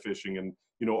of fly fishing and,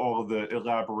 you know, all of the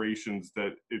elaborations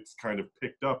that it's kind of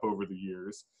picked up over the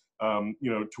years,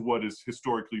 you know, to what has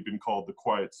historically been called the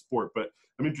quiet sport. But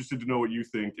I'm interested to know what you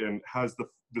think, and has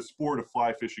the sport of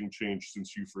fly fishing changed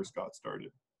since you first got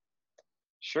started?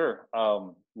 Sure.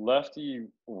 Lefty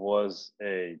was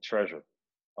a treasure.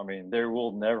 I mean, there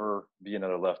will never be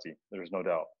another Lefty. There's no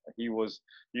doubt. You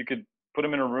could put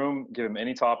him in a room, give him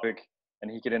any topic,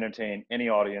 and he could entertain any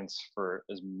audience for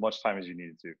as much time as you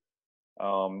needed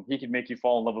to. He could make you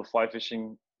fall in love with fly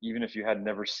fishing, even if you had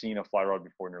never seen a fly rod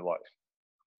before in your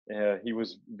life. He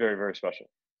was very, very special.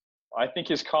 I think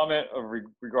his comment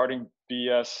regarding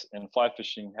BS and fly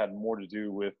fishing had more to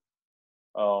do with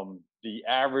the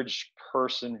average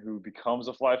person who becomes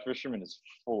a fly fisherman is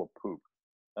full of poop.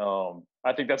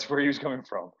 I think that's where he was coming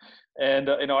from. And,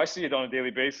 you know, I see it on a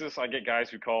daily basis. I get guys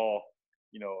who call,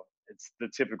 you know, it's the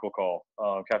typical call.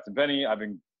 Captain Benny, I've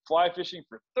been fly fishing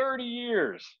for 30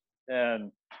 years.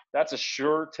 And that's a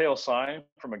sure tail sign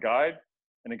from a guide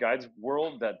in a guide's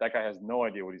world that guy has no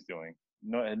idea what he's doing.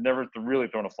 No, had never really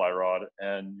thrown a fly rod,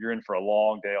 and you're in for a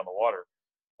long day on the water.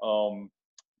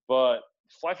 But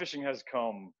fly fishing has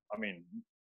come, I mean,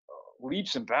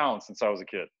 leaps and bounds since I was a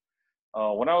kid.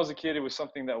 When I was a kid, it was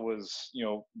something that was, you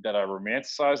know, that I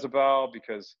romanticized about,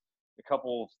 because a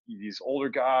couple of these older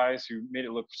guys who made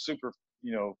it look super,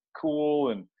 you know, cool.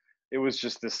 And it was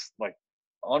just this like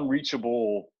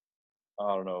unreachable,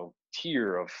 I don't know,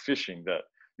 tier of fishing that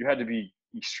you had to be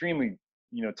extremely,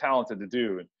 you know, talented to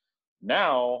do. And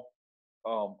now,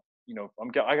 you know,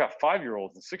 I got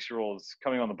 5-year-olds and 6-year-olds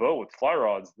coming on the boat with fly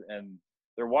rods, and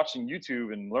they're watching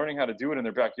YouTube and learning how to do it in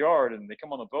their backyard. And they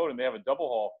come on the boat and they have a double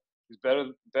haul who's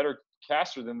better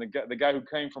caster than the guy who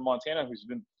came from Montana who's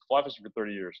been fly fishing for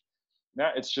 30 years.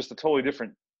 Now it's just a totally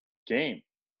different game,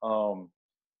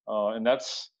 and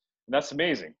that's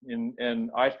amazing. And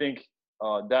I think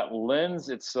that lends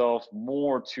itself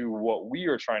more to what we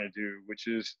are trying to do, which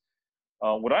is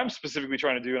what I'm specifically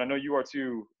trying to do, and I know you are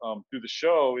too, through the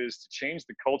show, is to change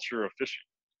the culture of fishing.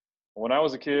 When I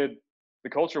was a kid, the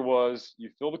culture was you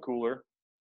fill the cooler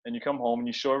and you come home and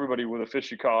you show everybody with a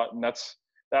fish you caught, and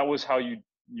that was how you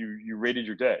rated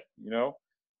your day, you know.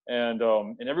 And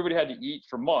everybody had to eat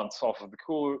for months off of the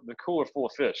cooler full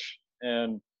of fish.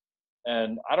 And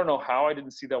I don't know how I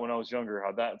didn't see that when I was younger,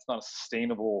 how that's not a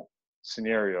sustainable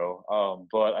scenario.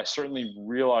 But I certainly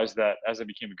realized that as I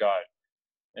became a guide.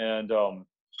 And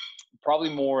probably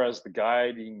more as the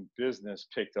guiding business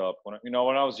picked up. When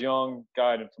I was young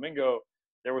guide in Flamingo,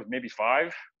 there was maybe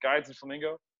 5 guides in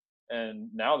Flamingo, and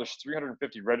now there's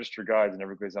 350 registered guides in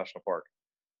Everglades National Park.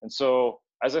 And so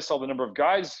as I saw the number of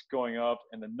guides going up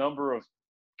and the number of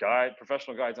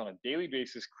professional guides on a daily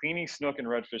basis cleaning snook and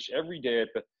redfish every day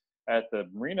at the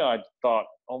marina, I thought,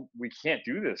 oh, we can't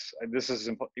do this. This is,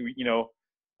 you know,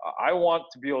 I want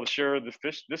to be able to share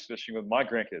this fishing with my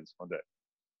grandkids one day.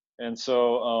 And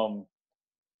so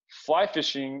fly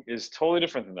fishing is totally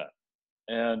different than that.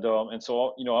 And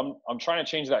so, you know, I'm trying to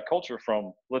change that culture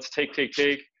from let's take,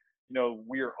 you know,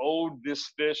 we are owed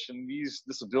this fish and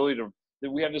this ability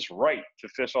that we have this right to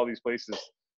fish all these places,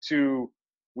 to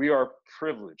we are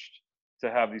privileged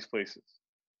to have these places.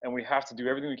 And we have to do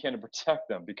everything we can to protect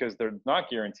them, because they're not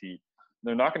guaranteed.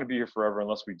 They're not going to be here forever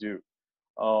unless we do.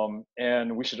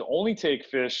 And we should only take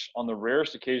fish on the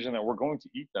rarest occasion that we're going to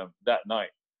eat them that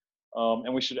night.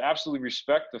 And we should absolutely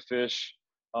respect the fish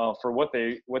for what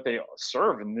they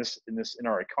serve in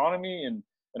our economy and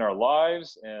in our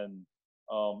lives. And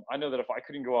I know that if I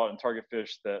couldn't go out and target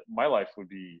fish, that my life would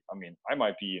be, I mean, I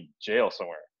might be in jail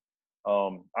somewhere.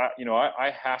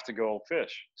 I have to go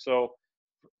fish. So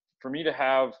for me to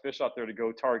have fish out there to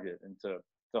go target and to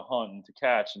hunt and to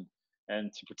catch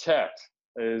and to protect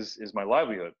is my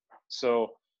livelihood.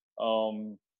 So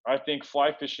I think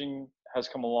fly fishing has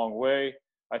come a long way.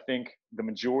 I think the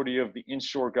majority of the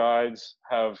inshore guides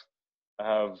have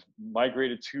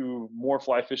migrated to more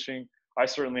fly fishing. I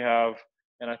certainly have,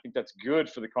 and I think that's good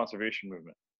for the conservation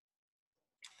movement.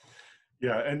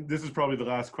 Yeah, and this is probably the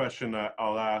last question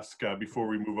I'll ask before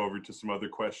we move over to some other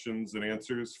questions and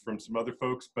answers from some other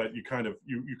folks. But you kind of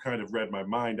read my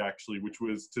mind, actually, which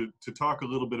was to talk a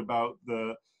little bit about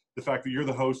the fact that you're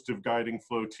the host of Guiding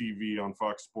Flow TV on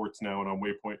Fox Sports now and on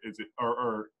Waypoint. Is it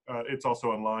or it's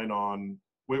also online on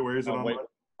where is it online?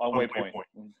 On Waypoint.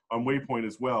 On Waypoint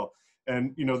as well.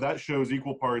 And that shows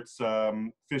equal parts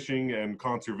fishing and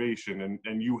conservation,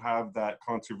 and you have that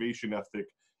conservation ethic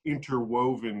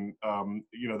interwoven.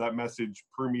 That message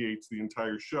permeates the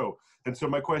entire show. And so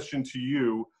my question to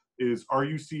you is, are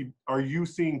you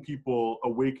seeing people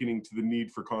awakening to the need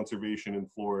for conservation in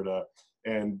Florida?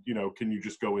 And can you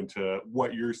just go into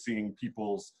what you're seeing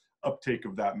people's uptake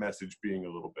of that message being a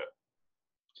little bit?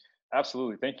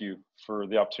 Absolutely. Thank you for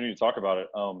the opportunity to talk about it.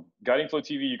 Guiding Flow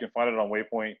TV, you can find it on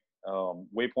Waypoint.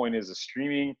 Waypoint is a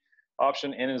streaming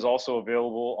option and is also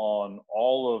available on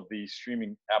all of the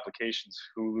streaming applications: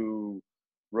 Hulu,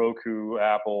 Roku,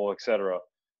 Apple, etc.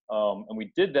 And I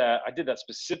did that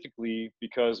specifically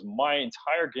because my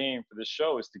entire game for this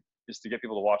show is to get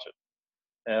people to watch it.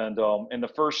 And in the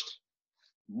first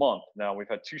month, now we've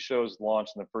had 2 shows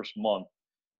launched in the first month.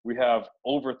 We have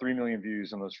over 3 million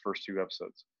views on those first 2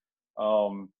 episodes.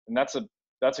 And that's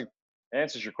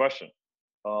answers your question.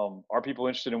 Are people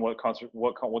interested in what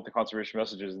the conservation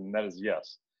message is? And that is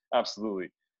yes, absolutely.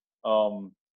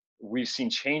 We've seen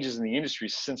changes in the industry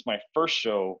since my first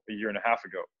show a year and a half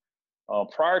ago.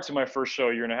 Prior to my first show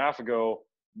a year and a half ago,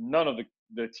 none of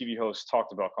the TV hosts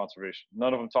talked about conservation.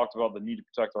 None of them talked about the need to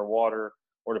protect our water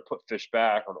or to put fish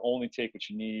back or to only take what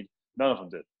you need. None of them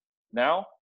did. Now,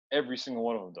 every single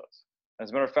one of them does.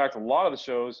 As a matter of fact, a lot of the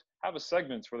shows have a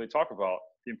segment where they talk about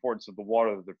the importance of the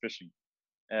water that they're fishing,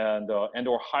 and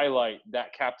or highlight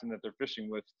that captain that they're fishing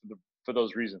with for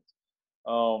those reasons.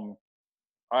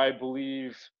 I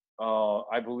believe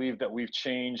that we've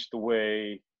changed the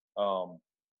way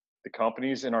the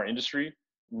companies in our industry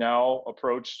now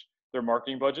approach their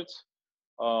marketing budgets.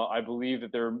 I believe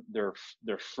that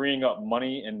they're freeing up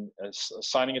money and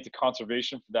assigning it to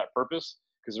conservation for that purpose,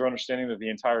 because they're understanding that the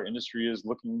entire industry is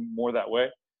looking more that way.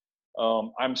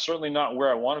 I'm certainly not where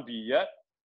I want to be yet,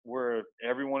 where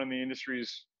everyone in the industry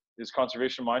is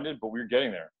conservation minded, but we're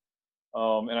getting there.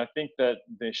 And I think that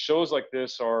the shows like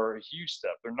this are a huge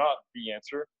step. They're not the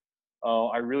answer.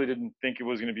 I really didn't think it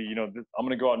was going to be, I'm going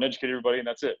to go out and educate everybody and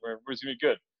that's it. Everybody's going to be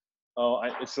good.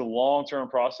 It's a long-term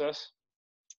process.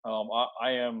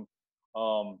 I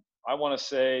want to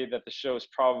say that the show is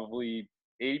probably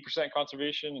 80%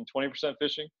 conservation and 20%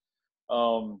 fishing.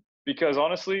 Because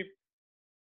honestly,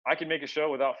 I can make a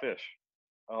show without fish.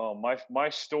 My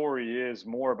story is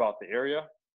more about the area,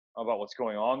 about what's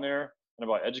going on there, and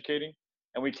about educating.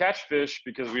 And we catch fish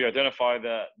because we identify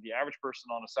that the average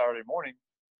person on a Saturday morning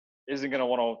isn't going to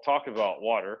want to talk about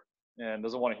water and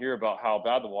doesn't want to hear about how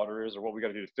bad the water is or what we got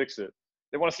to do to fix it.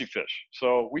 They want to see fish.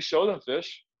 So we show them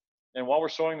fish. And while we're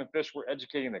showing them fish, we're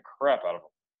educating the crap out of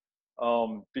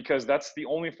them. Because that's the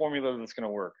only formula that's going to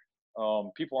work.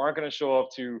 People aren't going to show up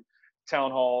to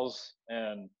town halls,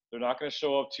 and they're not going to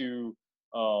show up to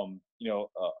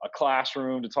a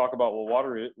classroom to talk about what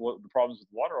the problems with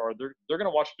water are. They're going to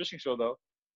watch a fishing show though,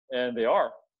 and they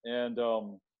are. And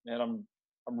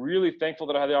I'm really thankful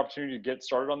that I had the opportunity to get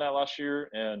started on that last year,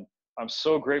 and I'm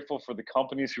so grateful for the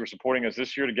companies who are supporting us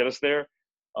this year to get us there.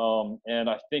 And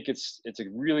I think it's a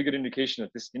really good indication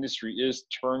that this industry is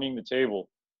turning the table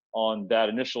on that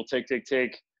initial take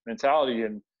mentality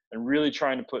and really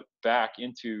trying to put back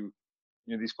into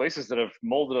these places that have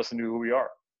molded us into who we are.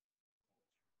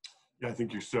 Yeah, I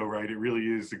think you're so right. It really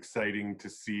is exciting to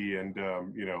see, and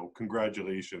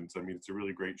congratulations. I mean, it's a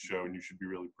really great show, and you should be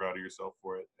really proud of yourself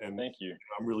for it. And thank you.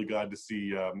 I'm really glad to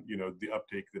see the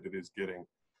uptake that it is getting.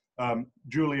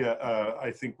 Julia, I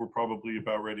think we're probably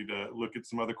about ready to look at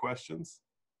some other questions.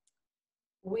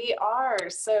 We are.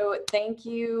 So thank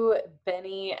you,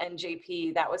 Benny and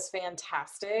JP. That was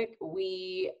fantastic.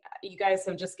 You guys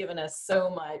have just given us so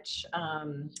much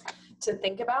to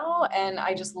think about. And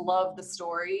I just love the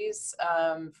stories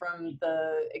from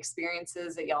the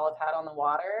experiences that y'all have had on the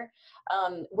water.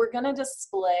 We're going to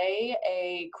display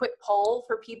a quick poll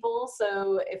for people.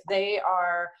 So if they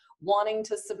are wanting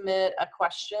to submit a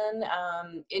question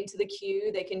into the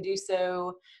queue, they can do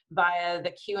so via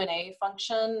the Q&A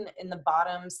function in the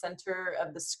bottom center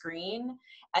of the screen.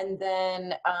 And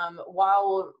then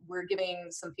while we're giving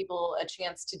some people a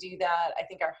chance to do that, I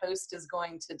think our host is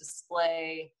going to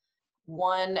display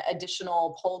one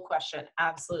additional poll question.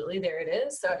 Absolutely, there it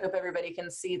is. So I hope everybody can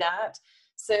see that.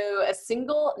 So a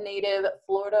single native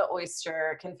Florida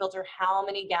oyster can filter how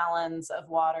many gallons of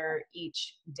water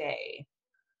each day?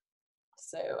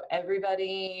 So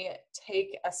everybody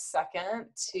take a second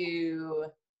to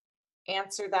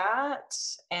answer that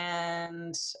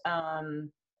and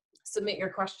submit your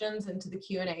questions into the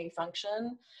Q&A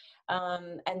function.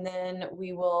 And then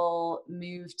we will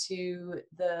move to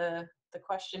the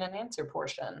question and answer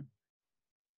portion.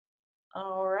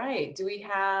 All right, do we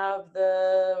have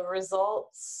the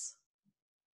results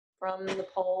from the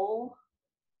poll?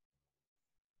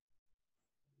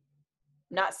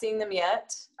 Not seeing them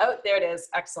yet. Oh, there it is.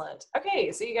 Excellent.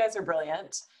 Okay, so you guys are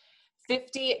brilliant.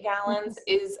 50 gallons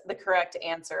is the correct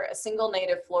answer. A single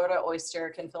native Florida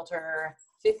oyster can filter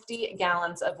 50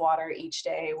 gallons of water each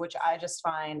day, which I just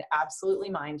find absolutely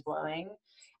mind-blowing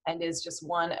and is just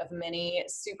one of many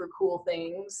super cool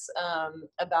things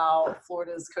about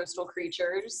Florida's coastal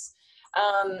creatures.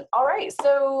 All right,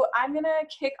 so I'm gonna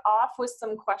kick off with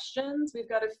some questions. We've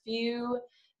got a few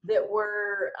that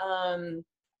were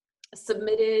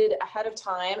submitted ahead of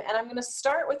time. And I'm going to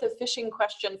start with a fishing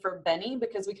question for Benny,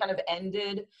 because we kind of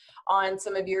ended on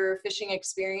some of your fishing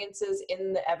experiences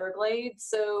in the Everglades.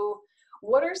 So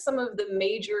what are some of the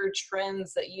major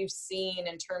trends that you've seen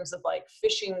in terms of like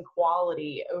fishing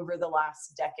quality over the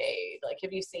last decade? Like,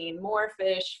 have you seen more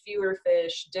fish, fewer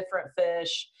fish, different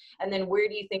fish? And then where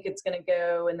do you think it's going to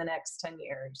go in the next 10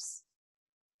 years?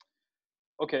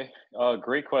 Okay,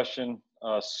 great question.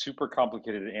 Super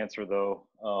complicated to answer though,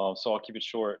 so I'll keep it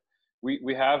short.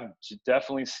 We have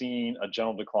definitely seen a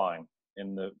general decline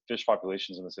in the fish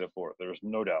populations in the state of Florida. There's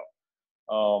no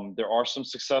doubt. There are some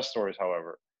success stories,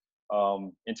 however.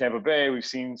 In Tampa Bay, we've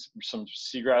seen some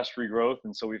seagrass regrowth,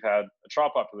 and so we've had a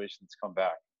trout population that's come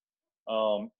back.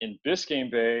 In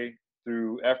Biscayne Bay,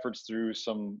 through efforts through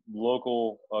some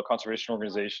local conservation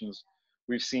organizations,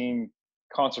 we've seen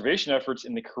conservation efforts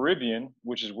in the Caribbean,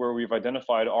 which is where we've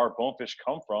identified our bonefish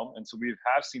come from. And so we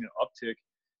have seen an uptick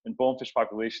in bonefish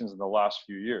populations in the last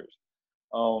few years.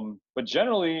 But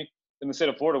generally, in the state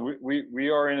of Florida, we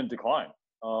are in a decline.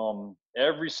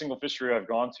 Every single fishery I've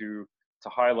gone to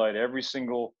highlight, every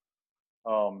single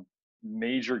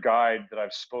major guide that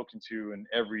I've spoken to in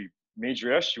every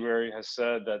major estuary has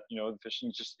said that, you know, the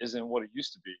fishing just isn't what it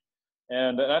used to be.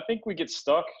 And I think we get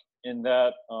stuck in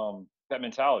that that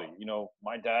mentality. You know,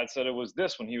 my dad said it was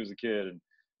this when he was a kid, and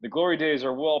the glory days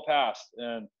are well past.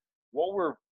 And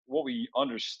what we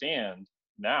understand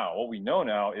now, what we know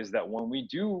now, is that when we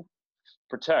do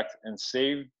protect and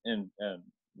save and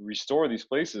restore these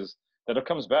places, that it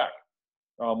comes back.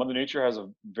 Mother Nature has a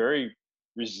very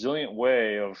resilient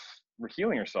way of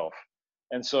healing herself.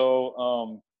 And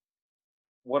so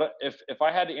if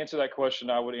I had to answer that question,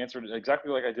 I would answer it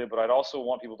exactly like I did, but I'd also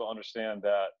want people to understand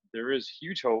that there is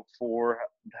huge hope for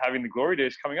having the glory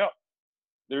days coming up.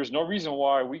 There's no reason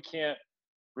why we can't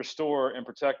restore and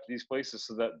protect these places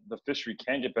so that the fishery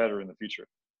can get better in the future.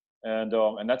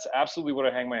 And that's absolutely what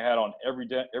I hang my hat on every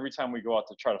day, every time we go out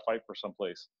to try to fight for some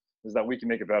place, is that we can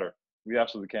make it better. We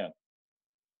absolutely can.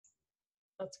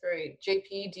 That's great.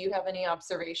 JP, do you have any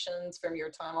observations from your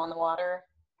time on the water?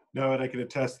 No, and I can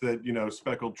attest that, you know,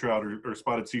 speckled trout or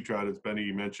spotted sea trout, as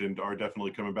Benny mentioned, are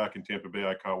definitely coming back in Tampa Bay.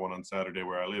 I caught one on Saturday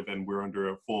where I live, and we're under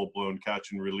a full-blown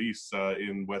catch and release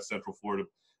in West Central Florida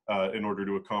in order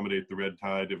to accommodate the red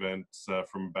tide events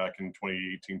from back in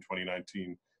 2018,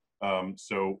 2019.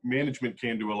 So management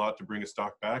can do a lot to bring a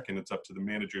stock back, and it's up to the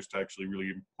managers to actually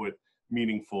really put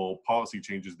meaningful policy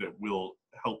changes that will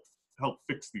help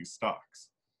fix these stocks.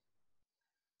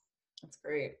 That's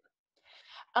great.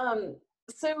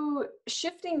 So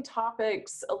shifting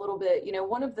topics a little bit, you know,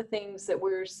 one of the things that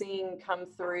we're seeing come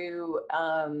through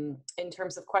in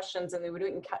terms of questions, and that we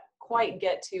didn't quite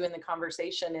get to in the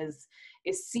conversation,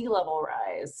 is sea level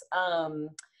rise.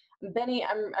 Benny,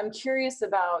 I'm curious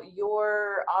about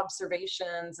your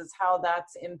observations as how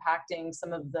that's impacting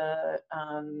some of the,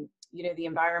 you know, the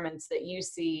environments that you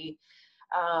see,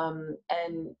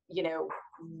 and, you know,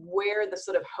 where the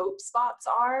sort of hope spots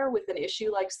are with an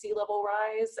issue like sea level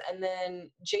rise. And then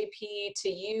JP, to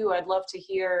you, I'd love to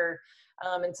hear,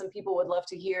 and some people would love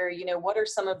to hear, you know, what are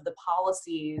some of the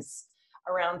policies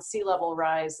around sea level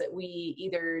rise that we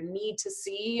either need to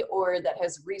see or that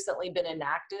has recently been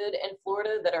enacted in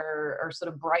Florida that are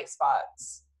sort of bright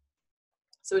spots?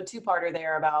 So a two-parter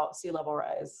there about sea level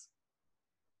rise.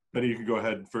 Benny, you can go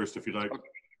ahead first if you'd like.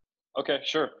 Okay,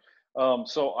 sure.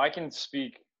 So I can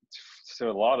speak to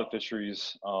a lot of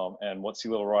fisheries and what sea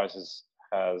level rise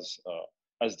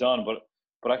has done,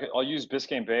 but I'll use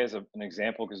Biscayne Bay as an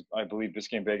example, because I believe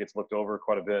Biscayne Bay gets looked over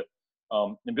quite a bit.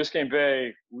 In Biscayne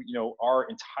Bay, our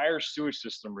entire sewage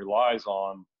system relies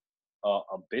on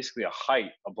basically a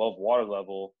height above water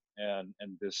level, and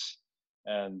this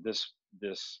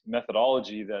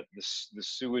methodology that the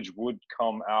sewage would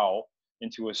come out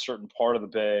into a certain part of the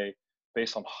bay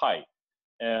based on height.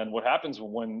 And what happens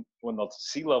when the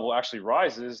sea level actually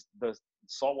rises, the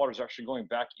salt water is actually going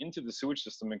back into the sewage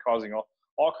system and causing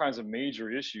all kinds of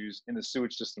major issues in the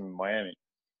sewage system in Miami.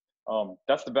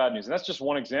 That's the bad news. And that's just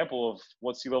one example of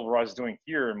what sea level rise is doing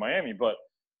here in Miami. But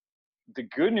the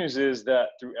good news is that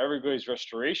through Everglades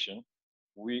restoration,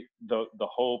 the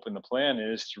hope and the plan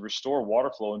is to restore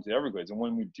water flow into the Everglades. And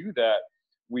when we do that,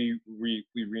 we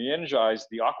re-energize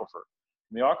the aquifer.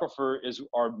 And the aquifer is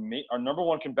our number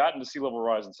one combatant to sea level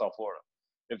rise in South Florida.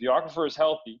 If the aquifer is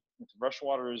healthy, if the fresh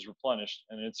water is replenished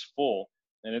and it's full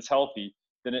and it's healthy,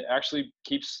 then it actually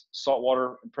keeps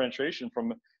saltwater penetration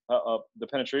from the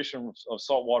penetration of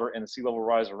salt water and the sea level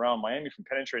rise around Miami from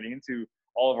penetrating into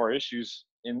all of our issues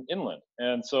inland.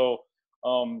 And so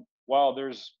while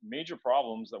there's major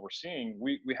problems that we're seeing,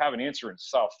 we have an answer in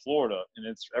South Florida, and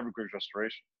it's Everglades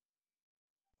restoration.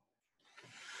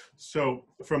 So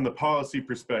from the policy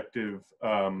perspective,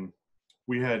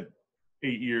 we had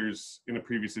 8 years in a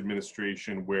previous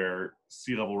administration where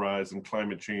sea level rise and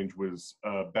climate change was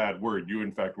a bad word. You,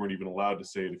 in fact, weren't even allowed to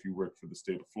say it if you worked for the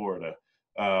state of Florida.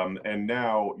 And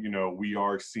now, we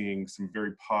are seeing some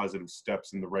very positive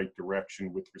steps in the right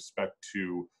direction with respect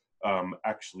to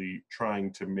actually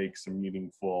trying to make some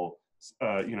meaningful,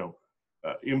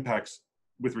 impacts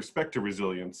with respect to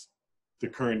resilience. The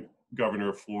current governor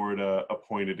of Florida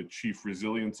appointed a chief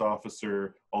resilience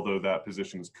officer, although that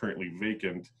position is currently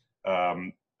vacant.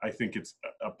 I think it's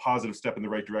a positive step in the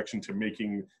right direction to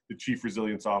making the chief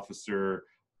resilience officer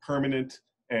permanent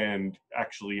and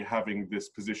actually having this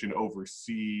position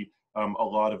oversee a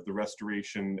lot of the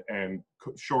restoration and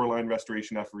shoreline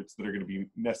restoration efforts that are going to be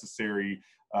necessary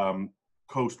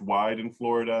coast-wide in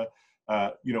Florida.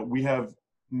 We have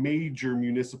major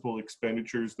municipal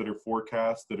expenditures that are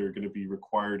forecast that are going to be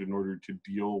required in order to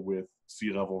deal with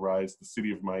sea level rise. The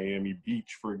city of Miami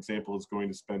Beach, for example, is going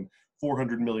to spend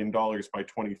 $400 million by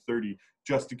 2030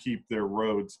 just to keep their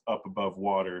roads up above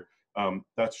water.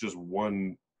 That's just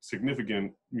one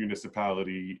significant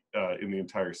municipality in the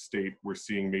entire state. We're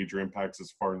seeing major impacts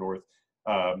as far north,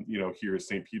 here is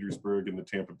St. Petersburg in the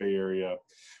Tampa Bay area.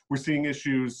 We're seeing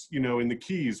issues, in the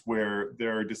Keys where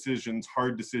there are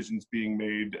hard decisions being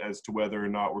made as to whether or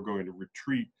not we're going to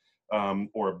retreat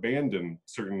or abandon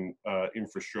certain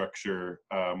infrastructure,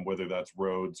 whether that's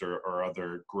roads or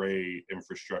other gray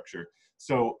infrastructure.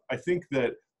 So I think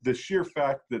that the sheer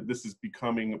fact that this is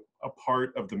becoming a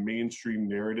part of the mainstream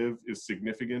narrative is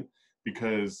significant,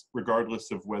 because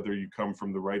regardless of whether you come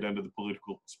from the right end of the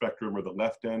political spectrum or the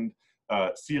left end,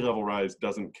 sea level rise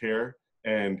doesn't care,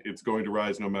 and it's going to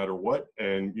rise no matter what.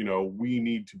 And, we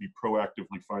need to be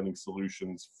proactively finding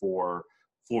solutions for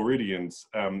Floridians,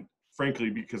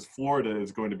 frankly, because Florida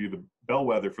is going to be the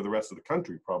bellwether for the rest of the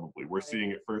country, probably. We're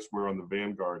seeing it first. We're on the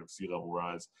vanguard of sea level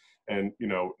rise. And,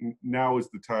 now is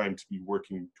the time to be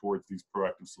working towards these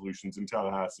proactive solutions in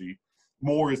Tallahassee.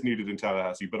 More is needed in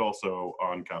Tallahassee, but also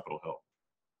on Capitol Hill.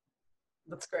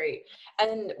 That's great.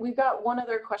 And we've got one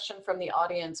other question from the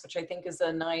audience, which I think is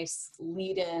a nice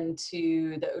lead in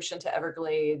to the Ocean to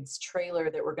Everglades trailer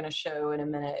that we're going to show in a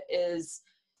minute, is,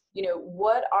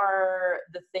 what are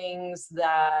the things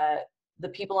that the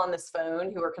people on this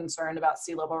phone who are concerned about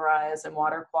sea level rise and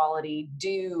water quality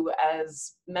do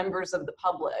as members of the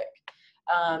public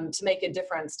to make a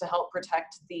difference to help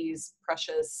protect these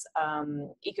precious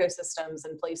ecosystems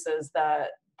and places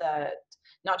that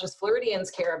not just Floridians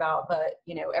care about, but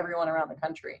everyone around the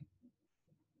country?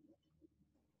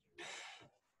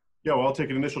 Yeah, well, I'll take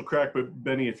an initial crack, but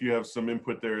Benny, if you have some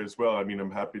input there as well,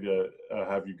 I'm happy to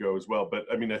have you go as well. But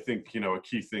I think, a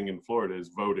key thing in Florida is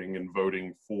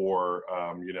voting for,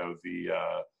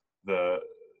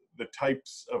 the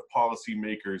types of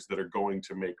policymakers that are going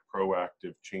to make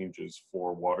proactive changes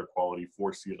for water quality,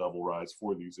 for sea level rise,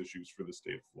 for these issues for the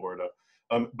state of Florida.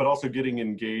 But also getting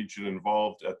engaged and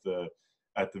involved at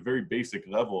the very basic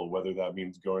level, whether that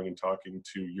means going and talking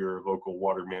to your local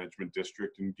water management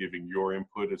district and giving your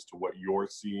input as to what you're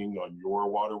seeing on your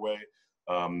waterway.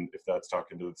 If that's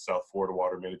talking to the South Florida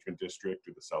Water Management District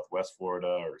or the Southwest Florida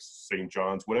or St.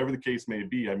 John's, whatever the case may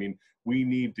be, we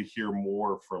need to hear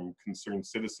more from concerned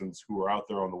citizens who are out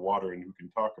there on the water and who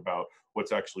can talk about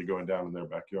what's actually going down in their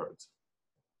backyards.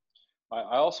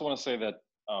 I also want to say that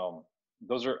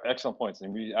those are excellent points,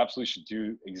 and we absolutely should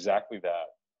do exactly that.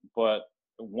 But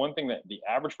one thing that the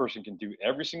average person can do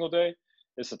every single day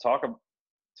is to talk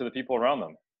to the people around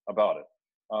them about it.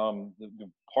 The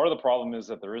part of the problem is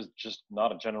that there is just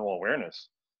not a general awareness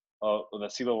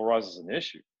that sea level rise is an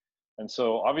issue. And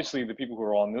so obviously the people who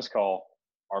are on this call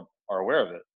are aware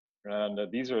of it. And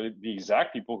these are the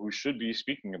exact people who should be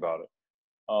speaking about it.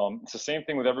 It's the same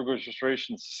thing with Everglades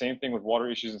restoration. It's the same thing with water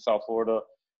issues in South Florida.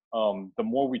 The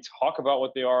more we talk about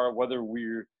what they are, whether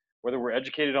we're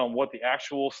educated on what the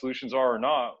actual solutions are or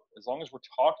not, as long as we're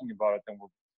talking about it, then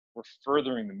we're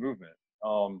furthering the movement.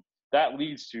 That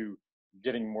leads to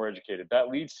getting more educated. That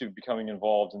leads to becoming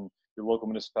involved in your local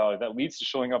municipality. That leads to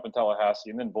showing up in Tallahassee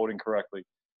and then voting correctly.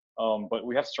 But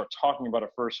we have to start talking about it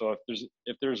first. So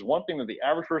if there's one thing that the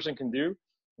average person can do,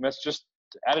 and that's just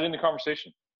to add it into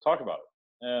conversation, talk about it,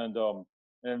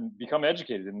 and become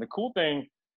educated. And the cool thing,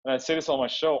 and I say this on my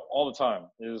show all the time,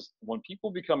 is when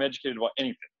people become educated about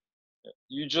anything,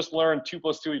 you just learn 2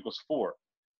 + 2 = 4.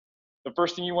 The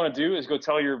first thing you want to do is go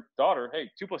tell your daughter, hey,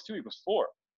 2 + 2 = 4,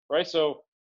 right? So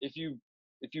if you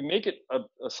make it a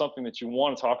something that you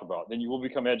want to talk about, then you will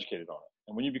become educated on it.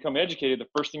 And when you become educated, the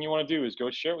first thing you want to do is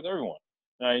go share it with everyone.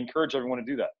 And I encourage everyone to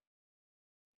do that.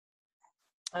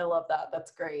 I love that.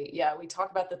 That's great. Yeah, we talk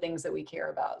about the things that we care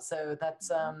about. So that's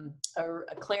a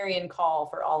clarion call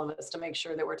for all of us to make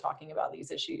sure that we're talking about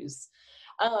these issues.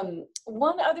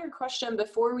 One other question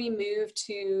before we move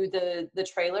to the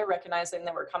trailer, recognizing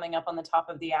that we're coming up on the top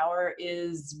of the hour,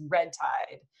 is red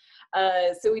tide.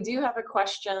 So we do have a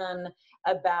question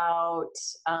about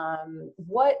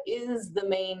what is the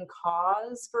main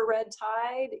cause for red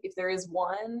tide, if there is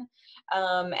one,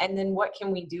 and then what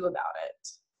can we do about it?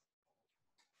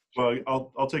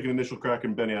 Well, I'll take an initial crack,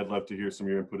 and Benny, I'd love to hear some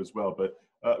of your input as well. But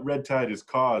red tide is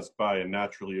caused by a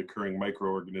naturally occurring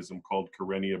microorganism called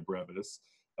Karenia brevis.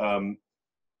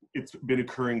 It's been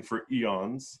occurring for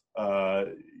eons.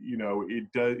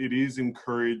 It is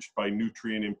encouraged by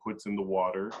nutrient inputs in the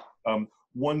water.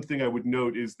 One thing I would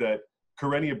note is that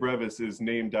Karenia brevis is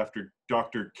named after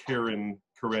Dr. Karen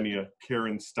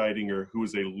Steidinger, who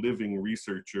is a living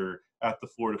researcher at the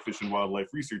Florida Fish and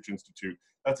Wildlife Research Institute.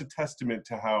 That's a testament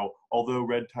to how, although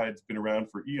red tide's been around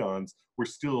for eons, we're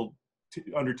still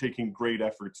undertaking great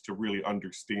efforts to really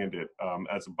understand it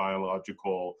as a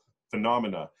biological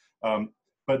phenomena.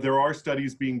 But there are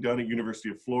studies being done at University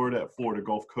of Florida, at Florida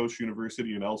Gulf Coast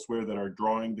University, and elsewhere that are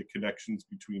drawing the connections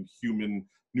between human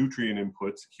nutrient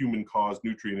inputs, human-caused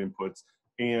nutrient inputs,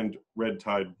 and red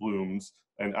tide blooms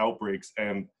and outbreaks,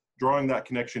 and drawing that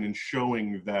connection and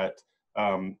showing that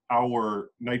our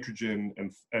nitrogen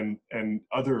and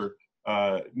other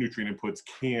nutrient inputs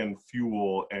can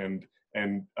fuel and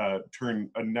turn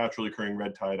a naturally occurring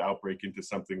red tide outbreak into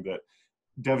something that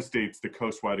devastates the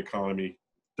coastwide economy,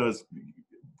 does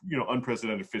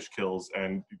unprecedented fish kills,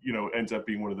 and ends up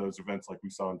being one of those events like we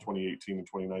saw in 2018 and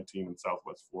 2019 in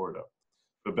Southwest Florida.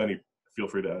 But Benny, feel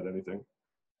free to add anything.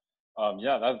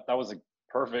 Yeah, that was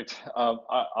perfect.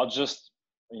 I'll just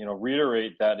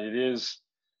reiterate that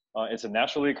it's a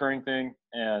naturally occurring thing,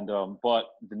 and but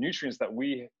the nutrients that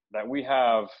we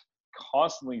have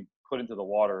constantly put into the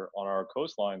water on our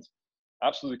coastlines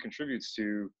absolutely contributes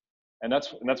to, and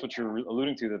that's what you're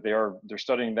alluding to, that they're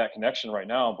studying that connection right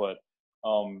now. But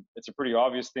it's a pretty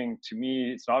obvious thing to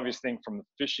me. It's an obvious thing from the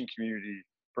fishing community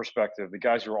perspective, the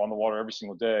guys who are on the water every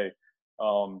single day.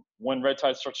 When red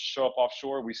tide starts to show up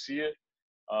offshore, we see it.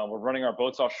 We're running our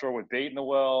boats offshore with bait in the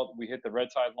well. We hit the red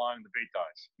tide line and the bait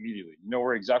dies immediately. You know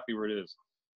exactly where it is.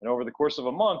 And over the course of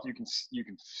a month, you can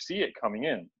see it coming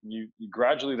in. You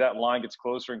gradually, that line gets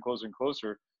closer and closer and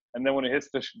closer. And then when it hits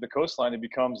the coastline, it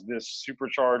becomes this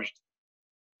supercharged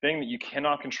thing that you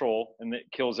cannot control, and it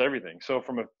kills everything. So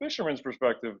from a fisherman's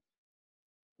perspective,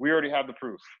 we already have the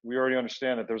proof. We already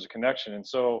understand that there's a connection. And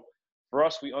so for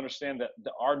us, we understand that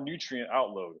our nutrient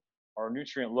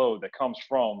load that comes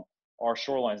from our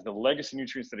shorelines, the legacy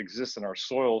nutrients that exist in our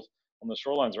soils on the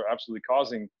shorelines, are absolutely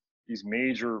causing these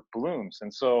major blooms.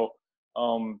 And so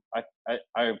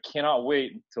I cannot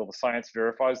wait until the science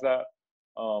verifies that,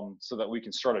 so that we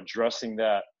can start addressing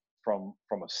that from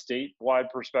a statewide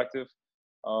perspective.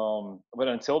 But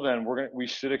until then, we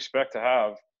should expect to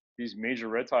have these major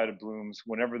red tide blooms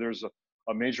whenever there's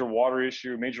a major water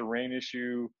issue, a major rain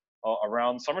issue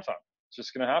around summertime. It's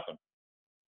just going to happen.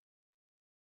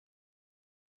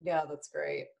 Yeah, that's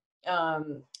great.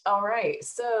 All right,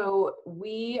 so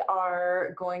we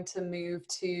are going to move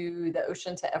to the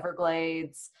Ocean to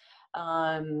Everglades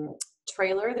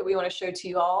trailer that we want to show to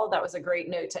you all. That was a great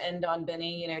note to end on,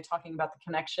 Benny, talking about the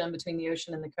connection between the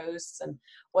ocean and the coasts and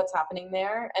what's happening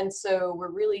there. And so we're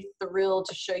really thrilled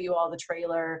to show you all the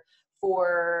trailer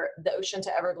for the Ocean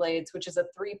to Everglades, which is a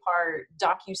 3-part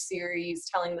docu-series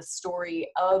telling the story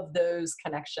of those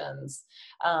connections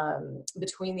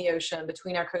between the ocean,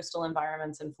 between our coastal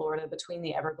environments in Florida, between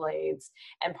the Everglades.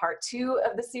 And part 2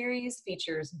 of the series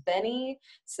features Benny.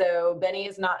 So Benny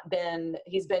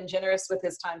he's been generous with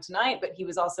his time tonight, but he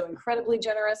was also incredibly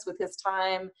generous with his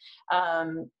time,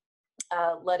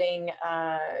 letting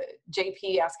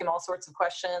JP ask him all sorts of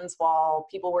questions while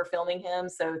people were filming him.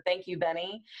 So thank you,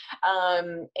 Benny.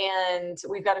 And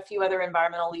we've got a few other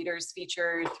environmental leaders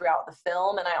featured throughout the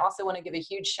film. And I also want to give a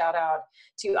huge shout out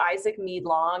to Isaac Mead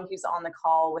Long, who's on the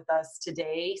call with us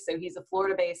today. So he's a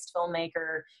Florida-based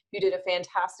filmmaker who did a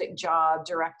fantastic job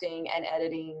directing and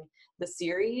editing the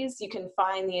series. You can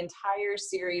find the entire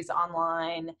series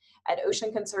online at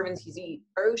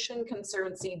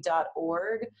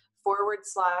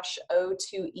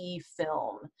oceanconservancy.org/O2E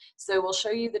film. So we'll show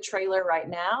you the trailer right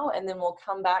now, and then we'll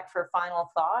come back for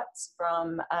final thoughts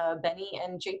from Benny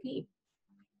and JP.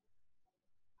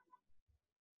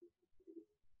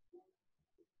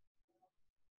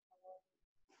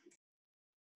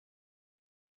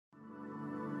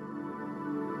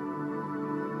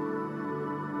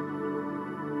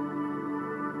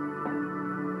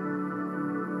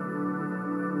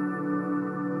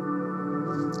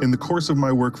 In the course of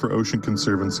my work for Ocean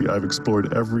Conservancy, I've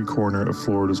explored every corner of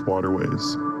Florida's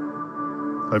waterways.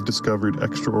 I've discovered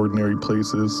extraordinary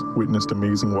places, witnessed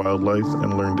amazing wildlife,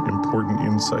 and learned important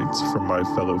insights from my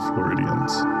fellow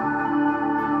Floridians.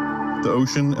 The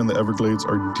ocean and the Everglades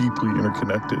are deeply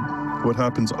interconnected. What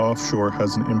happens offshore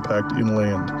has an impact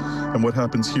inland, and what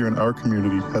happens here in our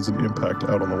community has an impact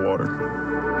out on the water.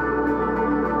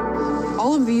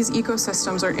 All of these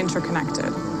ecosystems are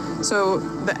interconnected. So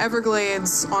the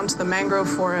Everglades onto the mangrove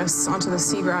forests, onto the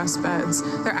seagrass beds,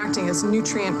 they're acting as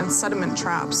nutrient and sediment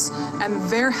traps, and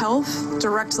their health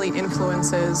directly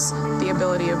influences the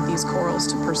ability of these corals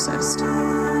to persist.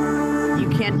 You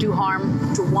can't do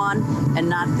harm to one and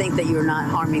not think that you're not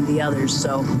harming the others.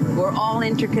 So we're all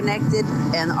interconnected,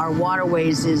 and our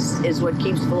waterways is what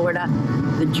keeps Florida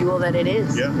the jewel that it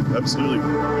is. Yeah, absolutely.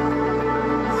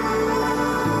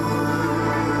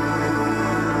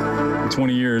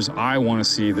 20 years, I want to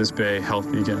see this bay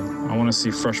healthy again. I want to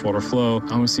see freshwater flow.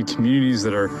 I want to see communities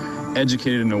that are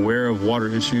educated and aware of water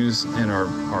issues and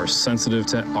are sensitive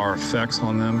to our effects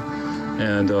on them.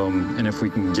 And if we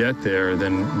can get there,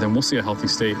 then we'll see a healthy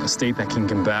state, a state that can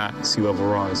combat sea level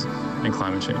rise and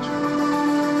climate change.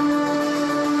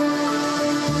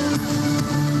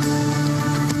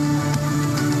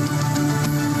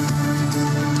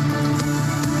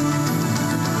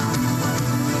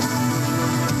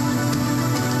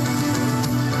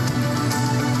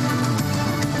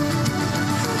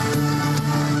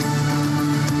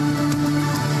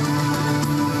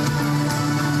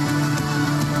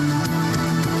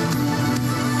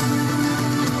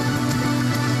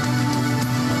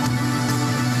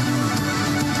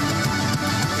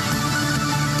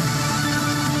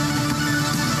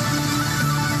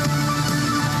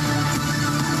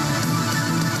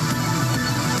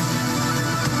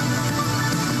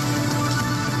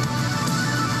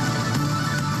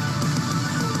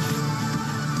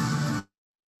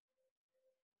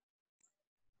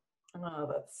 Oh,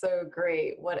 that's so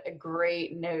great. What a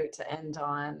great note to end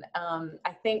on.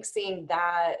 I think seeing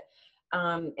that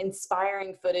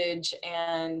inspiring footage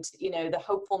and, the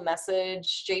hopeful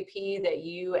message, JP, that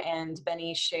you and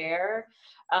Benny share,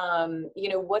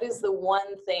 what is the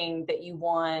one thing that you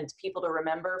want people to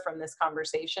remember from this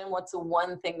conversation? What's the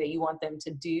one thing that you want them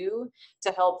to do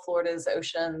to help Florida's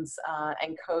oceans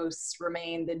and coasts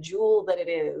remain the jewel that it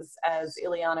is, as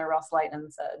Ileana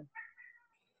Ross-Lightman said?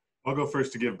 I'll go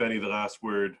first to give Benny the last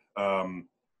word.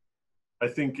 I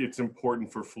think it's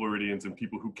important for Floridians and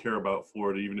people who care about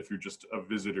Florida, even if you're just a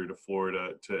visitor to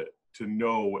Florida, to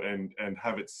know and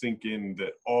have it sink in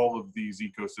that all of these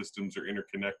ecosystems are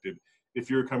interconnected. If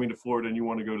you're coming to Florida and you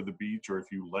want to go to the beach, or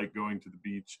if you like going to the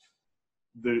beach,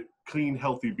 the clean,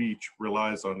 healthy beach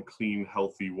relies on clean,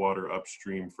 healthy water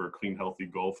upstream for a clean, healthy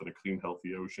Gulf and a clean,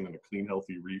 healthy ocean and a clean,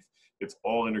 healthy reef. It's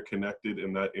all interconnected,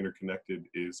 and that interconnected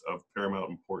is of paramount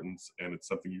importance, and it's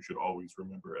something you should always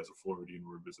remember as a Floridian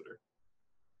or a visitor.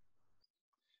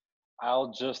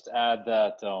 I'll just add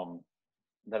that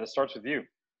that it starts with you.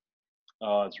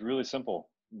 It's really simple.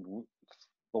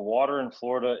 The water in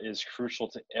Florida is crucial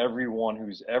to everyone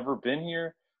who's ever been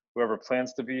here, whoever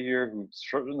plans to be here, who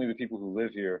certainly the people who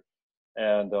live here.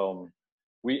 And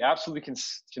we absolutely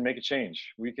can make a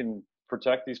change. We can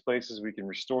protect these places. We can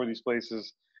restore these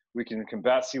places. We can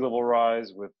combat sea level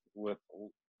rise with a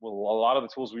lot of the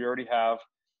tools we already have.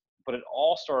 But it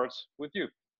all starts with you.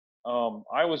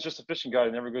 I was just a fishing guide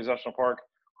in Everglades National Park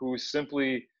who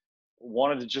simply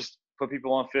wanted to just put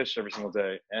people on fish every single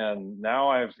day. And now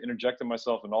I've interjected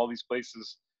myself in all these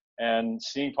places and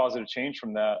seeing positive change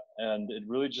from that. And it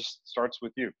really just starts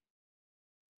with you.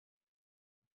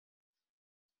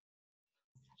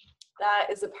 That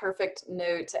is a perfect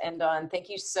note to end on. Thank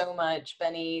you so much,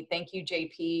 Benny. Thank you,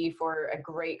 JP, for a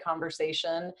great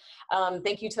conversation.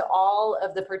 Thank you to all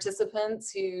of the participants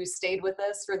who stayed with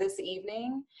us for this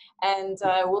evening. And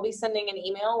we'll be sending an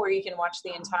email where you can watch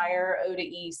the entire O to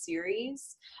E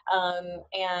series.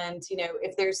 And, you know,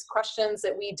 if there's questions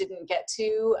that we didn't get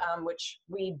to, which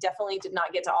we definitely did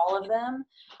not get to all of them,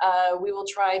 we will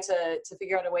try to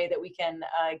figure out a way that we can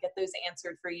get those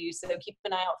answered for you. So keep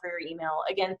an eye out for your email.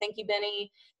 Again, thank you,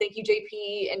 Benny. Thank you,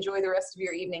 JP. Enjoy the rest of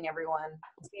your evening, everyone.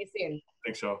 See you soon.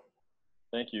 Thanks, y'all.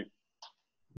 Thank you.